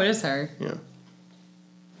bow. Oh, it is her. Yeah.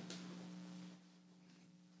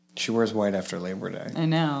 She wears white after Labor Day. I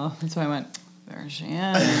know. That's why I went, there she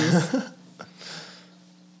is.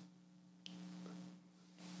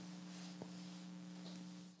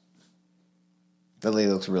 That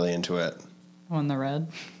lady looks really into it. On the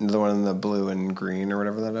red. The one in the blue and green or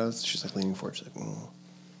whatever that is. She's like leaning forward. She's like, ooh.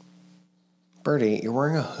 Birdie, you're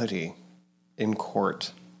wearing a hoodie in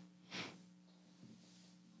court.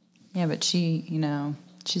 Yeah, but she,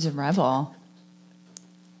 she's a rebel.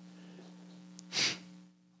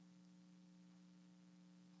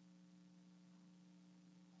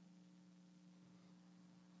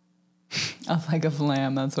 A leg of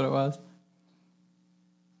lamb, that's what it was.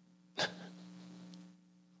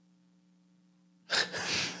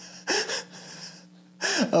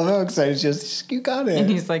 I'm so excited. She goes, you got it. And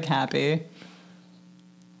he's like happy.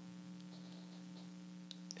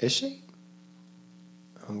 Is she?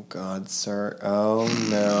 Oh, God, sir. Oh,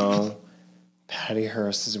 no. Patty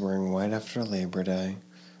Hearst is wearing white after Labor Day.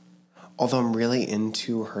 Although I'm really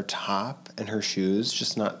into her top and her shoes,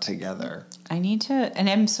 just not together. I need to, and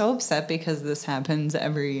I'm so upset because this happens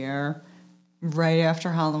every year. Right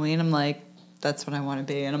after Halloween, I'm like, that's what I want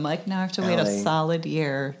to be. And I'm like, now I have to wait a solid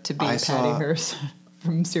year to be Patty Hearst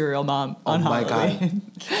from Serial Mom on Halloween. Oh my God.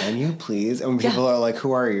 Can you please? And when people are like,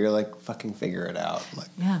 who are you? You're like, fucking figure it out. I'm like,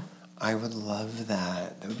 yeah. I would love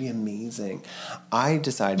that. That would be amazing. I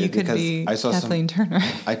decided you could because be I saw Kathleen Turner.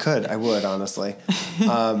 I would, honestly.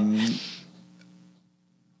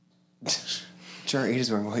 Jar 8 is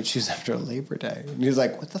wearing white shoes after Labor Day. And he's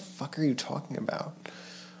like, what the fuck are you talking about?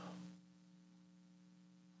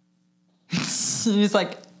 He's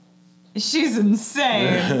like, she's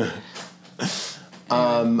insane.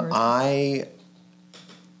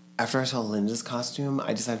 After I saw Linda's costume,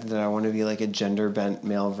 I decided that I want to be like a gender-bent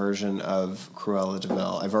male version of Cruella de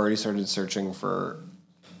Vil. I've already started searching for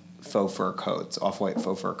faux fur coats, off-white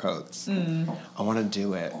faux fur coats. I want to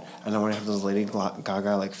do it. And I want to have those Lady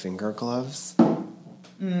Gaga like finger gloves.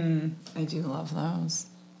 I do love those.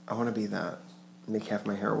 I want to be that. Make half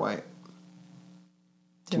my hair white.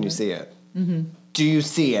 Can you see it? Mm-hmm. Do you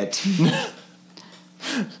see it?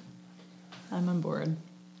 I'm on board.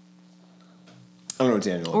 I don't know what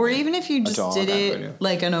Daniel. Or even if you just did it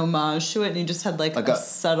like an homage to it and you just had like a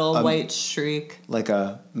subtle white streak. Like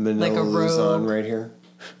a Manila Luzon right here.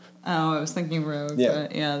 Oh, I was thinking rogue. Yeah.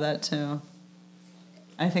 But yeah, that too.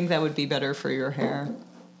 I think that would be better for your hair.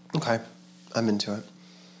 Okay. I'm into it.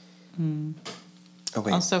 Oh,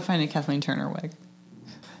 wait. Also find a Kathleen Turner wig.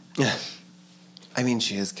 Yeah. I mean,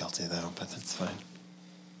 she is guilty, though, but that's fine.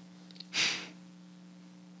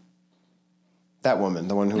 That woman,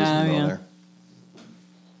 the one who was in the middle there.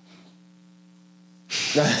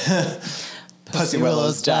 Pussy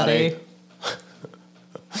Willow's daddy.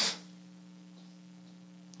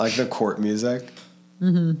 Like the court music.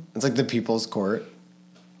 Mm-hmm. It's like the people's court.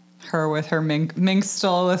 Her with her mink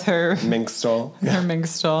stole with her... Mink stole. Yeah. Her mink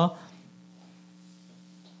stole.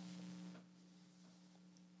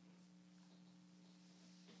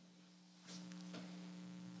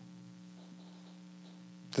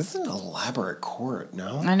 This is an elaborate court,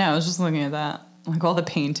 no? I know, I was just looking at that. Like all the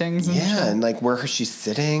paintings and shit. And like where she's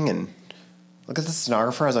sitting and look at the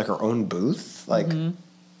stenographer has like her own booth. Like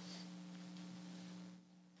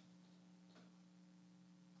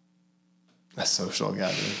a social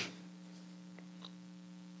gathering.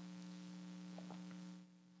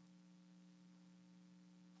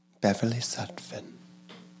 Beverly Sutphin.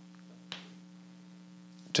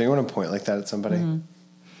 Do you want to point like that at somebody? Mm-hmm.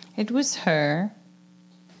 It was her.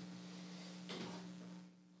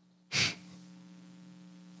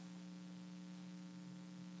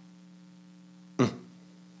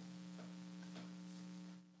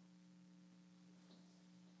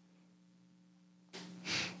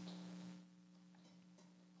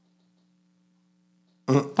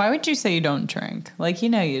 Why would you say you don't drink? Like, you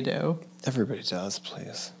know you do. Everybody does,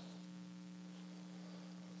 please.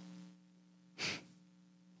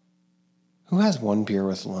 Who has one beer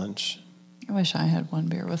with lunch? I wish I had one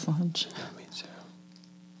beer with lunch. Me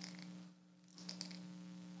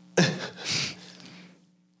too.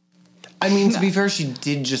 I mean, to be fair, she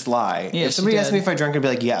did just lie. Yeah, if somebody asked me if I drank, I'd be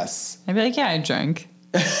like, yes. I'd be like, yeah, I drank.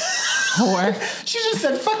 Whore. She just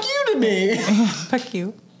said, fuck you to me. Fuck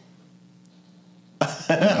you.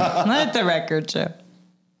 Let the record show.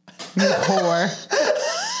 You whore.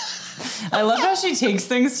 I love how she takes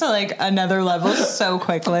things to like another level so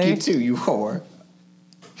quickly. Fuck you too, you whore.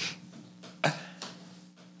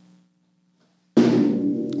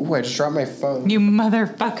 Ooh, I just dropped my phone. You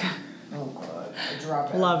motherfucker. Oh God, I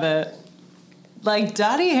dropped it. Love it. Like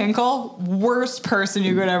Dottie Hinkle, worst person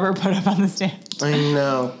you could ever put up on the stand. I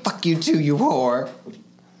know. Fuck you too, you whore.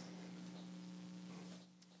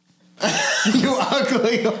 You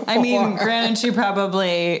ugly whore. I mean, granted, she's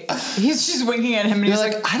winking at him and he's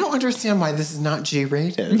like, I don't understand why this is not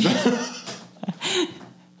G-rated.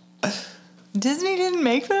 Disney didn't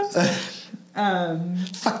make this?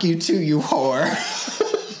 Fuck you too, you whore.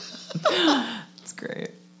 It's great.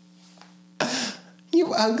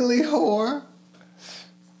 You ugly whore.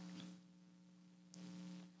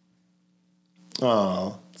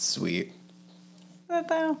 Oh, sweet.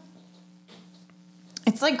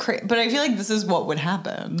 It's like crazy, but I feel like this is what would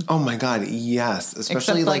happen. Oh my God, yes.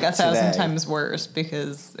 Especially except like 1,000 today. times worse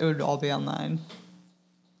because it would all be online.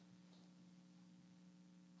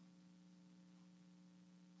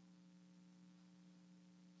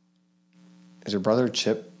 Is your brother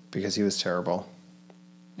Chip because he was terrible?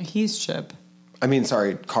 He's Chip. I mean,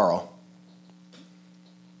 sorry, Carl.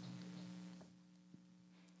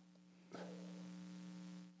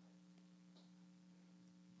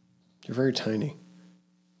 You're very tiny.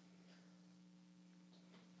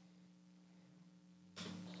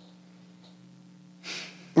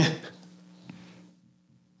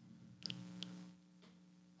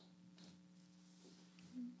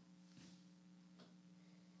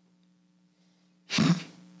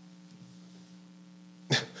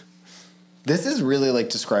 This is really like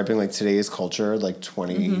describing like today's culture, like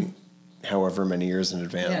 20, however many years in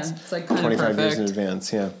advance. Yeah, it's like kind 25 of years in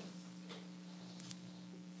advance, yeah.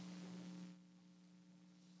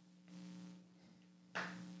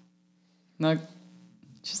 Look,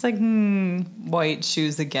 she's like, white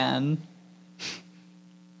shoes again.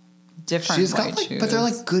 Different She's white got like, shoes. but they're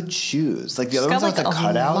like good shoes. Like the She's other ones got have like the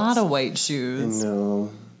a cutouts. lot of white shoes.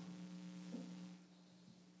 No.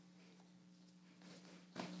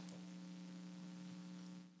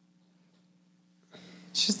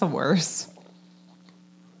 She's the worst.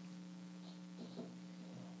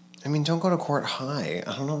 I mean, don't go to court high.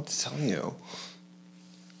 I don't know what to tell you.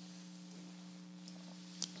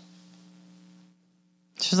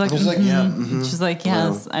 She's like, She's like, yeah. Mm-hmm. She's like,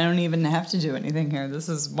 yes, I don't even have to do anything here. This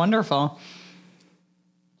is wonderful.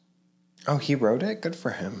 Oh, he wrote it? Good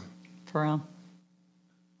for him. For real.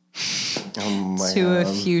 Oh my To God.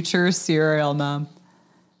 a future serial mom.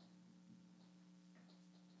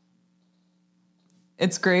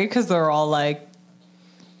 It's great because they're all like,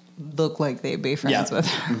 look like they'd be friends with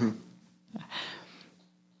her. Mm-hmm.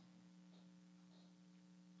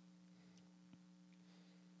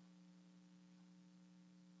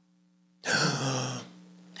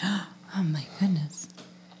 Oh my goodness.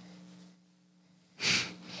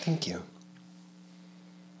 Thank you.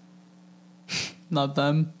 Love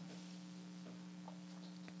them.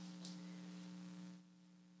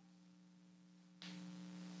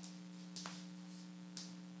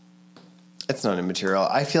 It's not immaterial.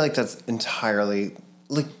 I feel like that's entirely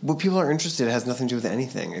like what people are interested in has nothing to do with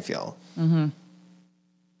anything, I feel. Mm-hmm.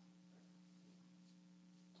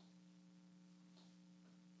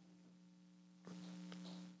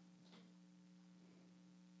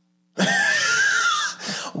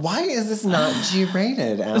 Why is this not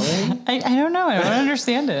G-rated, Allie? I don't know. I don't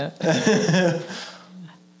understand it.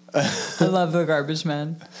 I love the garbage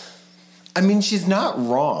man. I mean, she's not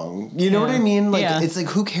wrong. You know what I mean? Like, Yeah. it's like,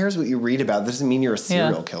 who cares what you read about? This doesn't mean you're a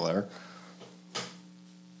serial killer.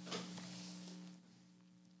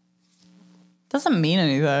 Doesn't mean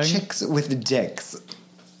anything. Chicks with dicks.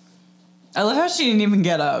 I love how she didn't even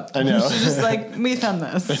get up. I know. She's just like, we found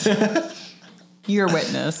this. Your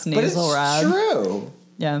witness, But it's nasal rad. true.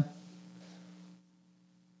 Yeah.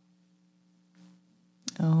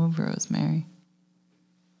 Oh, Rosemary.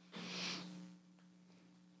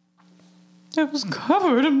 It was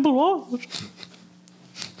covered in blood.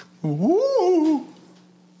 Woo!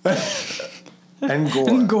 And gore.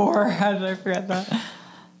 And gore. How did I forget that?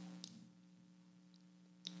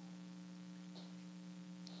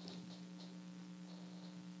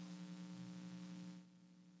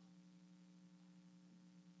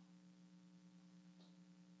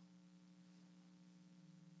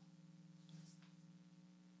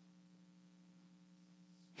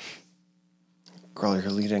 Girl,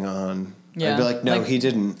 you're leading on. Yeah. I'd be like, no, Like, he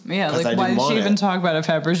didn't. Yeah, 'cause like, I why didn't did want she even it. talk about a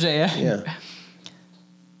Fabergé? Yeah.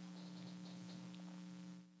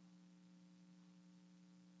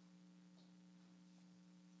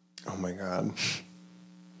 Oh my God.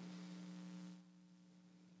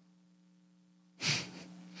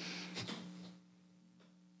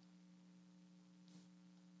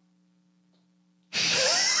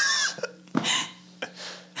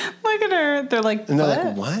 Look at her. They're like, And they're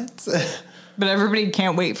what? like, what? But everybody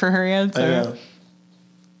can't wait for her answer. I know.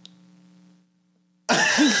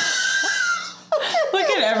 Look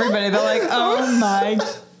at everybody. They're like, oh my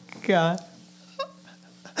God.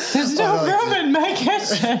 There's no room in my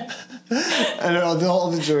kitchen. I know.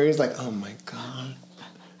 The jury is like, oh my God.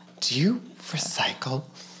 Do you recycle?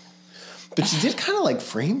 But she did kind of like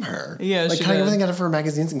frame her. Yeah, like she cutting did. everything out of her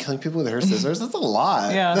magazines and killing people with her scissors. That's a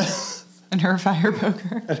lot. Yeah. And her fire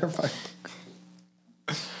poker. And her fire.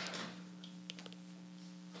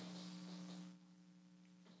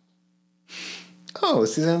 Oh,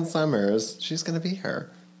 Suzanne Summers. She's going to be here.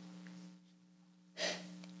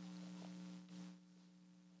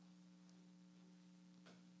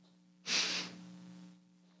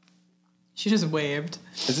 She just waved.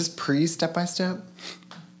 Is this pre-step by step?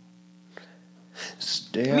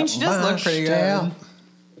 I mean, she does look pretty good.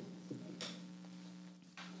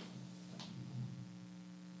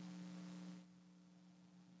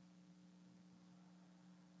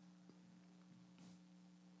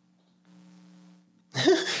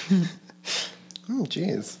 Oh,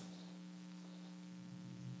 jeez.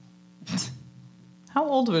 How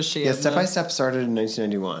old was she? Yeah, Step by Step started in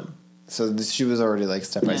 1991. So she was already like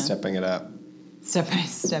step by stepping it up. Step by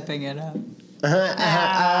stepping it up.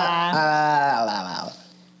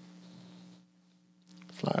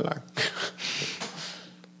 Flylark.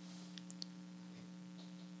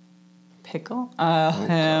 Pickle?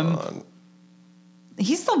 God.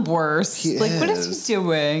 He's the worst. What is he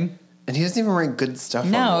doing? And he doesn't even write good stuff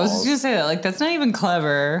on No, I was walls. just going to say that. Like, that's not even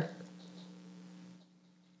clever.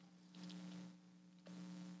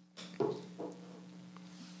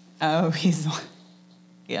 Oh, he's...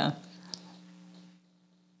 Yeah.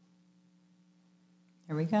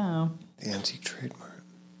 Here we go. The Antique Trade Mart.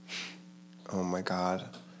 Oh, my God.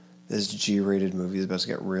 This G-rated movie is about to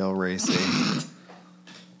get real racy.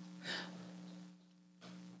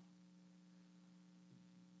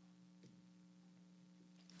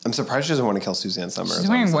 I'm surprised she doesn't want to kill Suzanne Summers. She's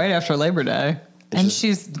wearing white after Labor Day. And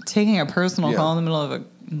she's taking a personal call in the middle of a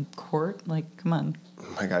court. Like, come on.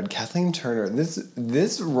 Oh, my God. Kathleen Turner.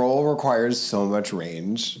 This role requires so much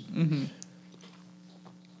range. Mm-hmm.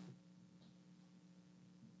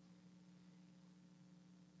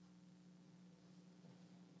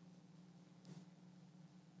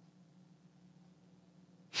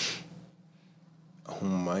 Oh,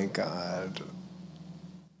 my God.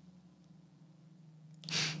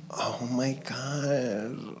 Oh, my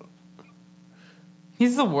God.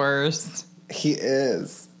 He's the worst. He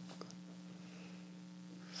is.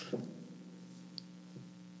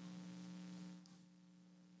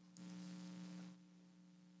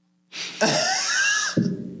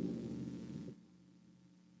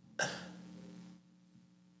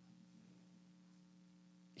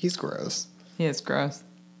 He's gross. He is gross.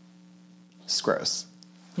 It's gross.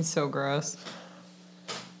 He's so gross.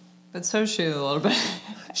 But so is she a little bit.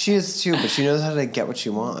 She is too, but she knows how to get what she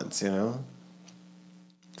wants, you know?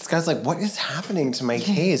 This guy's like, what is happening to my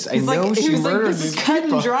case? I know she murdered these people. Cut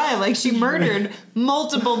and dry. Like, she murdered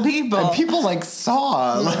multiple people. And people, like,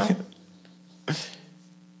 saw. Like,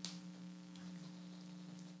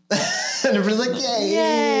 and everyone's like, yay.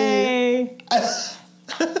 Yay.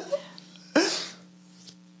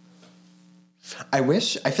 I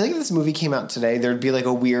feel like if this movie came out today, there'd be, like,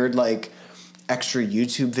 a weird, like, extra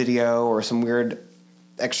YouTube video or some weird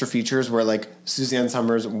extra features where, like, Suzanne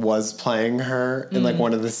Summers was playing her in, like,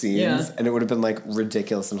 one of the scenes, and it would have been, like,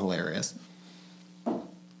 ridiculous and hilarious.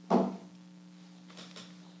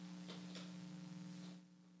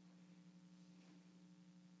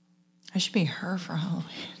 I should be her for Halloween.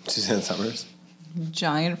 Suzanne Summers.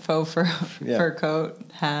 Giant faux fur coat,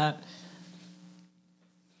 hat.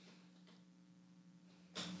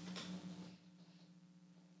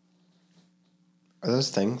 Are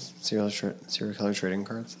those things serial killer trading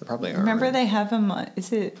cards? They probably are. Remember they have them,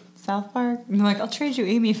 is it South Park? And they're like, I'll trade you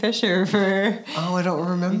Amy Fisher for... Oh, I don't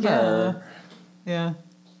remember. Yeah.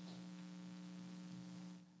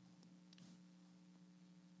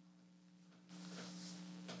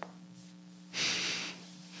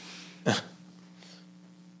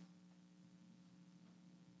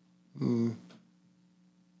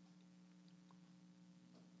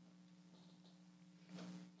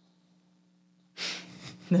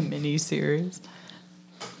 The mini-series.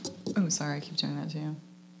 Oh, sorry, I keep doing that to you.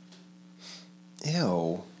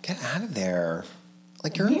 Ew. Get out of there.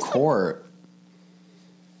 Like, you're in court.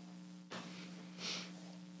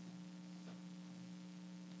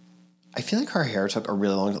 I feel like her hair took a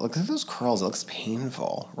really long time. Look at those curls. It looks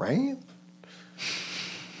painful, right?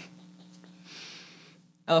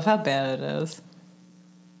 I love how bad it is.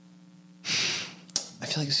 I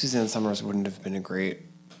feel like Suzanne Summers wouldn't have been a great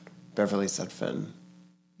Beverly Sutphin.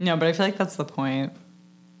 No, but I feel like that's the point.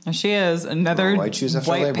 And she is another white shoes after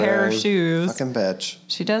white Labor pair of Day. shoes. Fucking bitch.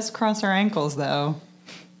 She does cross her ankles, though.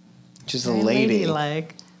 She's a lady.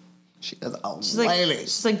 Like She is a lady.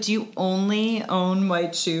 She's like, do you only own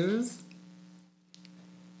white shoes?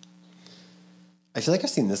 I feel like I've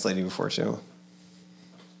seen this lady before, too. Oh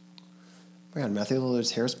my God, Matthew Lillard's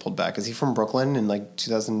hair is pulled back. Is he from Brooklyn in, like,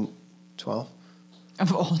 2012?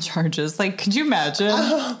 Of all charges. Like, could you imagine?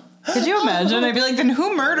 Could you imagine? I'd be like, then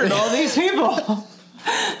who murdered all these people?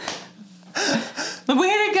 The way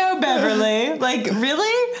to go, Beverly. Like,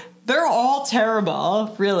 really? They're all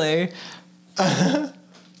terrible. Really. And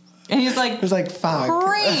he's like, fuck.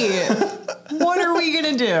 Great. What are we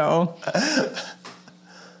going to do?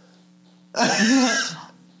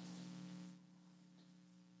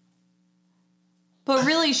 But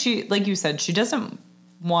really, she, like you said, she doesn't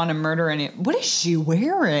want to murder any. What is she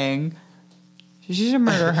wearing? She should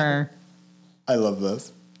murder her. I love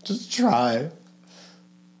this. Just try.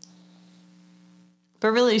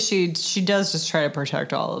 But really, she does just try to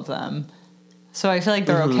protect all of them. So I feel like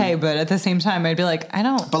they're okay, but at the same time, I'd be like, I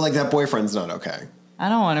don't. But, like, that boyfriend's not okay. I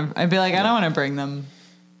don't want to. I'd be like, I don't want to bring them.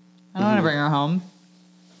 I don't want to bring her home.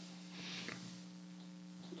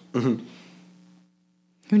 Who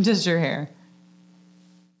does your hair?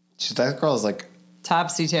 That girl is like...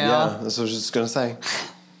 Topsy tail. Yeah, that's what I was just going to say.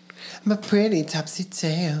 I'm a pretty topsy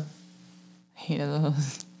tail. Hated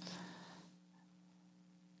those.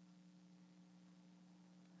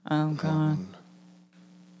 Oh, God.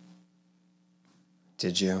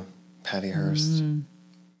 Did you? Patty Hearst.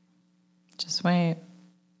 Just wait.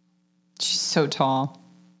 She's so tall.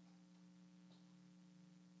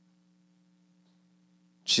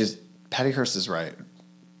 Patty Hearst is right.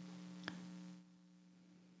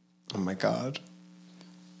 Oh my God.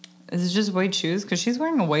 Is it just white shoes? Because she's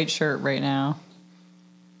wearing a white shirt right now.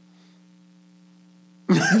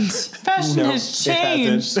 Fashion has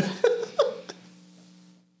changed.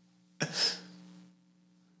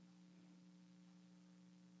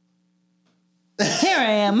 Here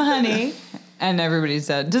I am, honey. And everybody's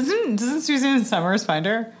dead. Doesn't Suzanne Summers find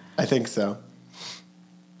her? I think so.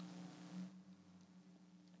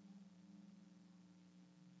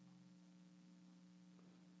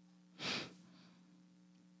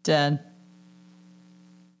 Dead.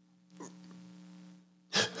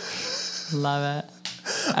 Love it.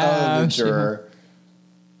 Oh, the juror.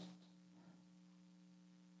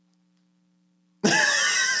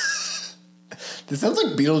 This sounds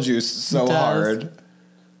like Beetlejuice so hard.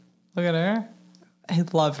 Look at her. I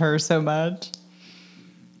love her so much.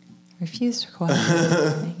 Refuse to cooperate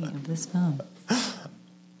with the making of this film.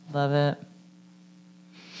 Love it.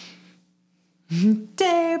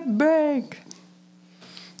 Daybreak.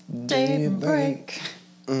 Daybreak.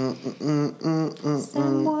 Sam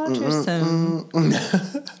Waterston.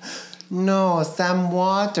 No, Sam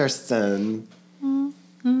Waterston.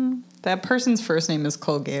 That person's first name is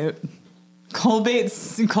Colgate. Colgate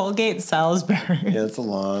Salisbury. Yeah, it's a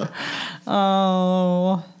lot.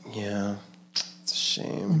 Oh. Yeah. It's a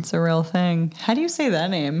shame. It's a real thing. How do you say that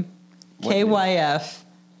name? KYF.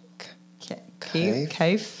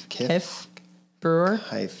 Kaif? Brewer?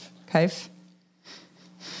 Kaif.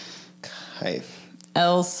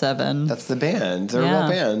 L7. That's the band. They're a real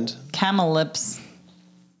band. Camel Lips.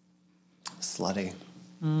 Slutty.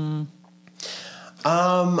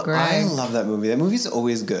 I love that movie. That movie's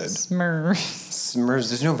always good. Smurs.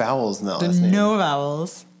 There's no vowels in that last name. No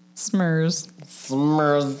vowels. Smurs.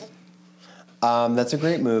 That's a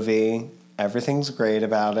great movie. Everything's great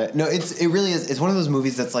about it. No, it really is. It's one of those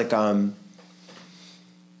movies that's like, I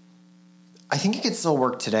think it could still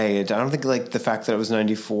work today. I don't think like the fact that it was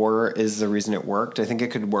 94 is the reason it worked. I think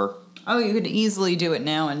it could work. Oh, you could easily do it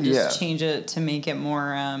now and just change it to make it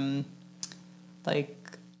more I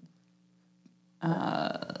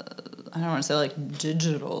don't want to say like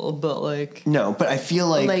digital, but like no, but I feel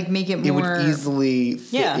like make it more. It would easily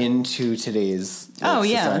fit into today's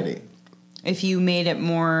society. If you made it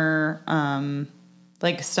more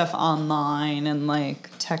like stuff online and like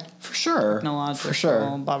technological, for sure.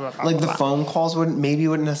 Blah, blah, blah, like blah, the phone calls wouldn't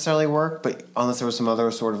necessarily work, but unless there was some other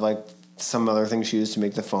sort of like some other things used to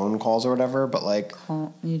make the phone calls or whatever. But like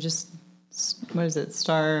you just what is it?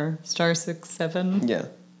 Star 6-7? Yeah.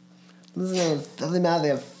 Doesn't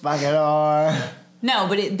matter if fucking or. No,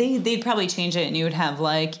 but they'd probably change it, and you would have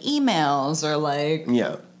like emails or like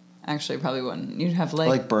Actually, probably wouldn't. You'd have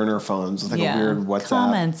like burner phones with like a weird WhatsApp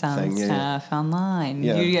comments on thing. stuff online.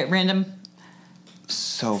 Yeah. You'd get random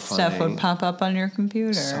so funny stuff would pop up on your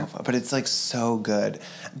computer. So fun. But it's like so good.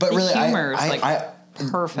 But the really, humor's I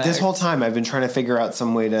perfect. This whole time, I've been trying to figure out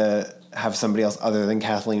some way to have somebody else other than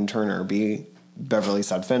Kathleen Turner be Beverly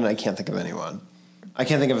Sutphin, and I can't think of anyone. I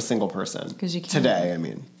can't think of a single person. Because you can't. Today, I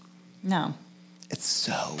mean. No. It's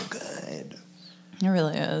so good. It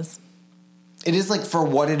really is. It is like for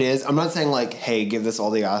what it is. I'm not saying like, hey, give this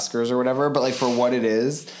all the Oscars or whatever, but like for what it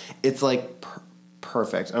is, it's like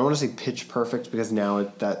perfect. I don't want to say pitch perfect because now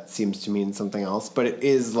that seems to mean something else, but it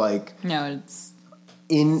is like it's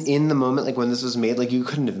in the moment, like when this was made, like you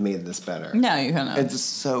couldn't have made this better. No, you couldn't. It's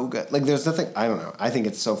so good. Like there's nothing. I don't know. I think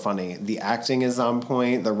it's so funny. The acting is on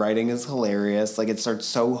point. The writing is hilarious. Like it starts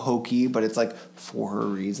so hokey, but it's like for a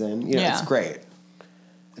reason. You know, it's great.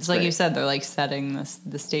 It's like you said, they're like setting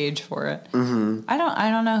the stage for it. Mm-hmm. I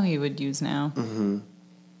don't know who you would use now. Mm-hmm.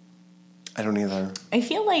 I don't either. I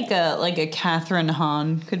feel like a Catherine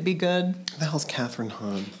Hahn could be good. Who the hell's Catherine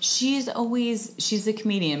Hahn? She's a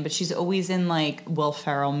comedian, but she's always in like Will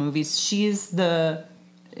Ferrell movies.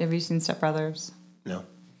 Have you seen Step Brothers? No.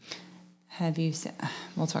 Have you seen?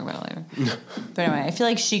 We'll talk about it later. But anyway, I feel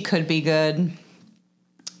like she could be good. Is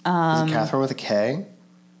it Catherine with a K?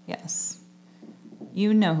 Yes.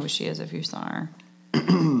 You know who she is if you saw her.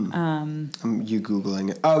 You Googling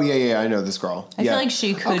it. Oh, yeah, I know this girl. I feel like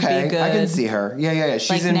she could be good. I can see her. Yeah. She's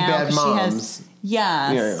like in Bad Moms.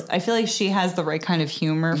 Yes. I feel like she has the right kind of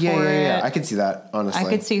humor for it. Yeah. I could see that, honestly. I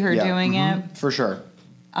could see her doing it. For sure.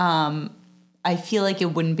 I feel like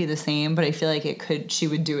it wouldn't be the same, but I feel like she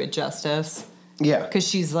would do it justice. Yeah. Because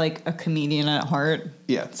she's like a comedian at heart.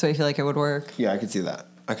 Yeah. So I feel like it would work. Yeah, I could see that.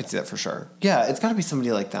 I could see that for sure. Yeah, it's got to be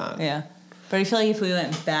somebody like that. Yeah. But I feel like if we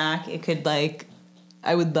went back, it could like,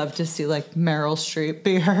 I would love to see like Meryl Streep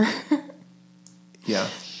be her. Yeah.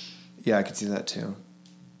 Yeah, I could see that too.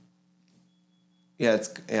 Yeah,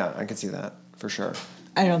 I could see that for sure.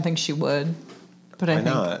 I don't think she would. But Why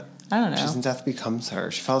not? I don't know. She's in Death Becomes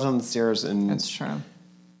Her. She fell down the stairs and That's true.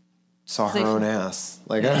 saw her own ass.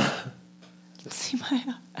 Like, see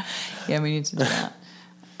my. Yeah, we need to do that.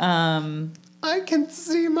 I can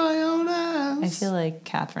see my own ass. I feel like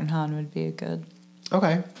Catherine Hahn would be a good.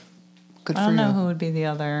 Okay. Good for you. I don't know who would be the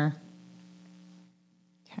other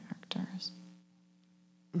characters.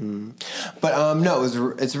 But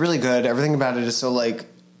no, it's really good. Everything about it is so like,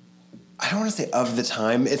 I don't want to say of the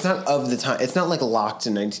time. It's not of the time. It's not like locked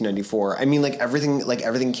in 1994. I mean, like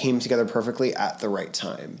everything came together perfectly at the right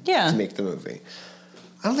time. Yeah. To make the movie.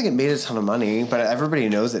 I don't think it made a ton of money, but everybody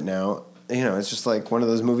knows it now. You know, it's just like one of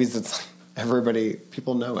those movies that's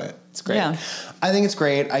people know it. It's great. Yeah. I think it's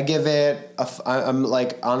great. I give it I'm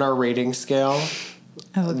like on our rating scale.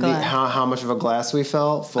 How much of a glass we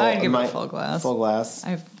fill? I'd give it a full glass. Full glass.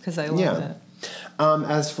 Because I love it.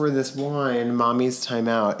 As for this wine, Mommy's Time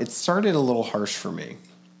Out, it started a little harsh for me.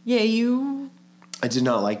 Yeah, I did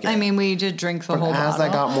not like it. I mean, we did drink the whole bottle. As I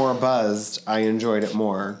got more buzzed, I enjoyed it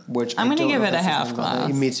more. Which I'm going to give it a half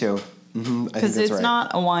glass. Me too. Because it's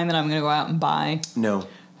not a wine that I'm going to go out and buy. No.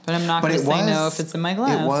 But I'm not going to say no if it's in my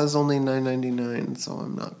glass. It was only $9.99, so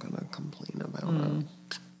I'm not going to complain about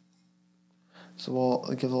it. So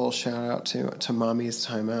we'll give a little shout out to Mommy's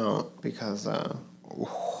Time Out because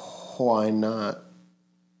why not?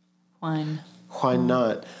 Why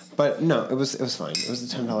not? But no, it was fine. It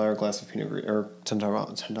was a $10 glass of Pinot Grigio, or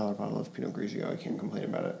 $10 bottle of Pinot Grigio. I can't complain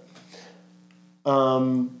about it.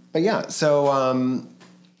 But yeah, so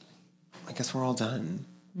I guess we're all done.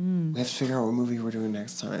 We have to figure out what movie we're doing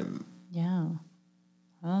next time. Yeah,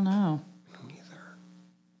 I don't know. Neither.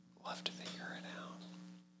 We'll have to figure it out.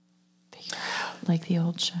 Figure it out, like the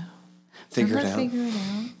old show. Figure it out. Figure it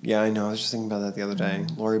out. Yeah, I know. I was just thinking about that the other day.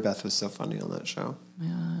 Lori Beth was so funny on that show.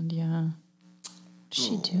 God, yeah. What does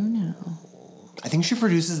she do now? I think she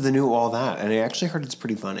produces the new All That, and I actually heard it's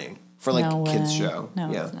pretty funny for like No kids way. show. No,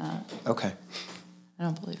 yeah. it's not. Okay. I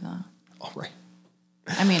don't believe that. All right.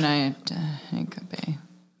 I mean, it could be.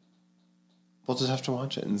 We'll just have to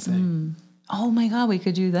watch it and see. Oh my God, we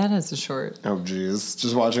could do that as a short. Oh, geez.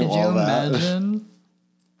 Just watching Could all you that. imagine?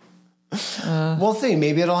 We'll see.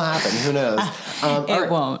 Maybe it'll happen. Who knows? It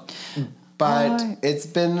won't. But it's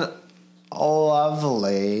been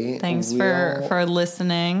lovely. Thanks for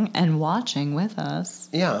listening and watching with us.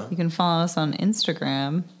 Yeah. You can follow us on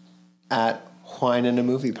Instagram. At Wine and a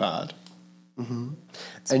Movie Pod.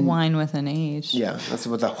 It's wine with an H. Yeah, that's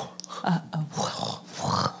what the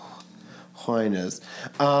wine is.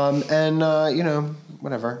 And you know,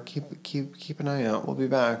 whatever. Keep an eye out. We'll be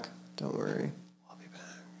back. Don't worry. We'll be back.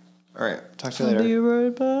 All right. Talk to you later. I'll be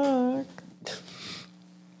right back.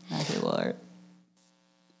 Thank you, Lord.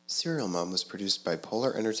 Serial Mom was produced by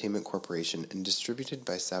Polar Entertainment Corporation and distributed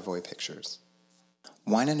by Savoy Pictures.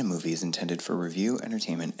 Wine and a Movie is intended for review,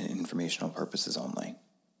 entertainment, and informational purposes only.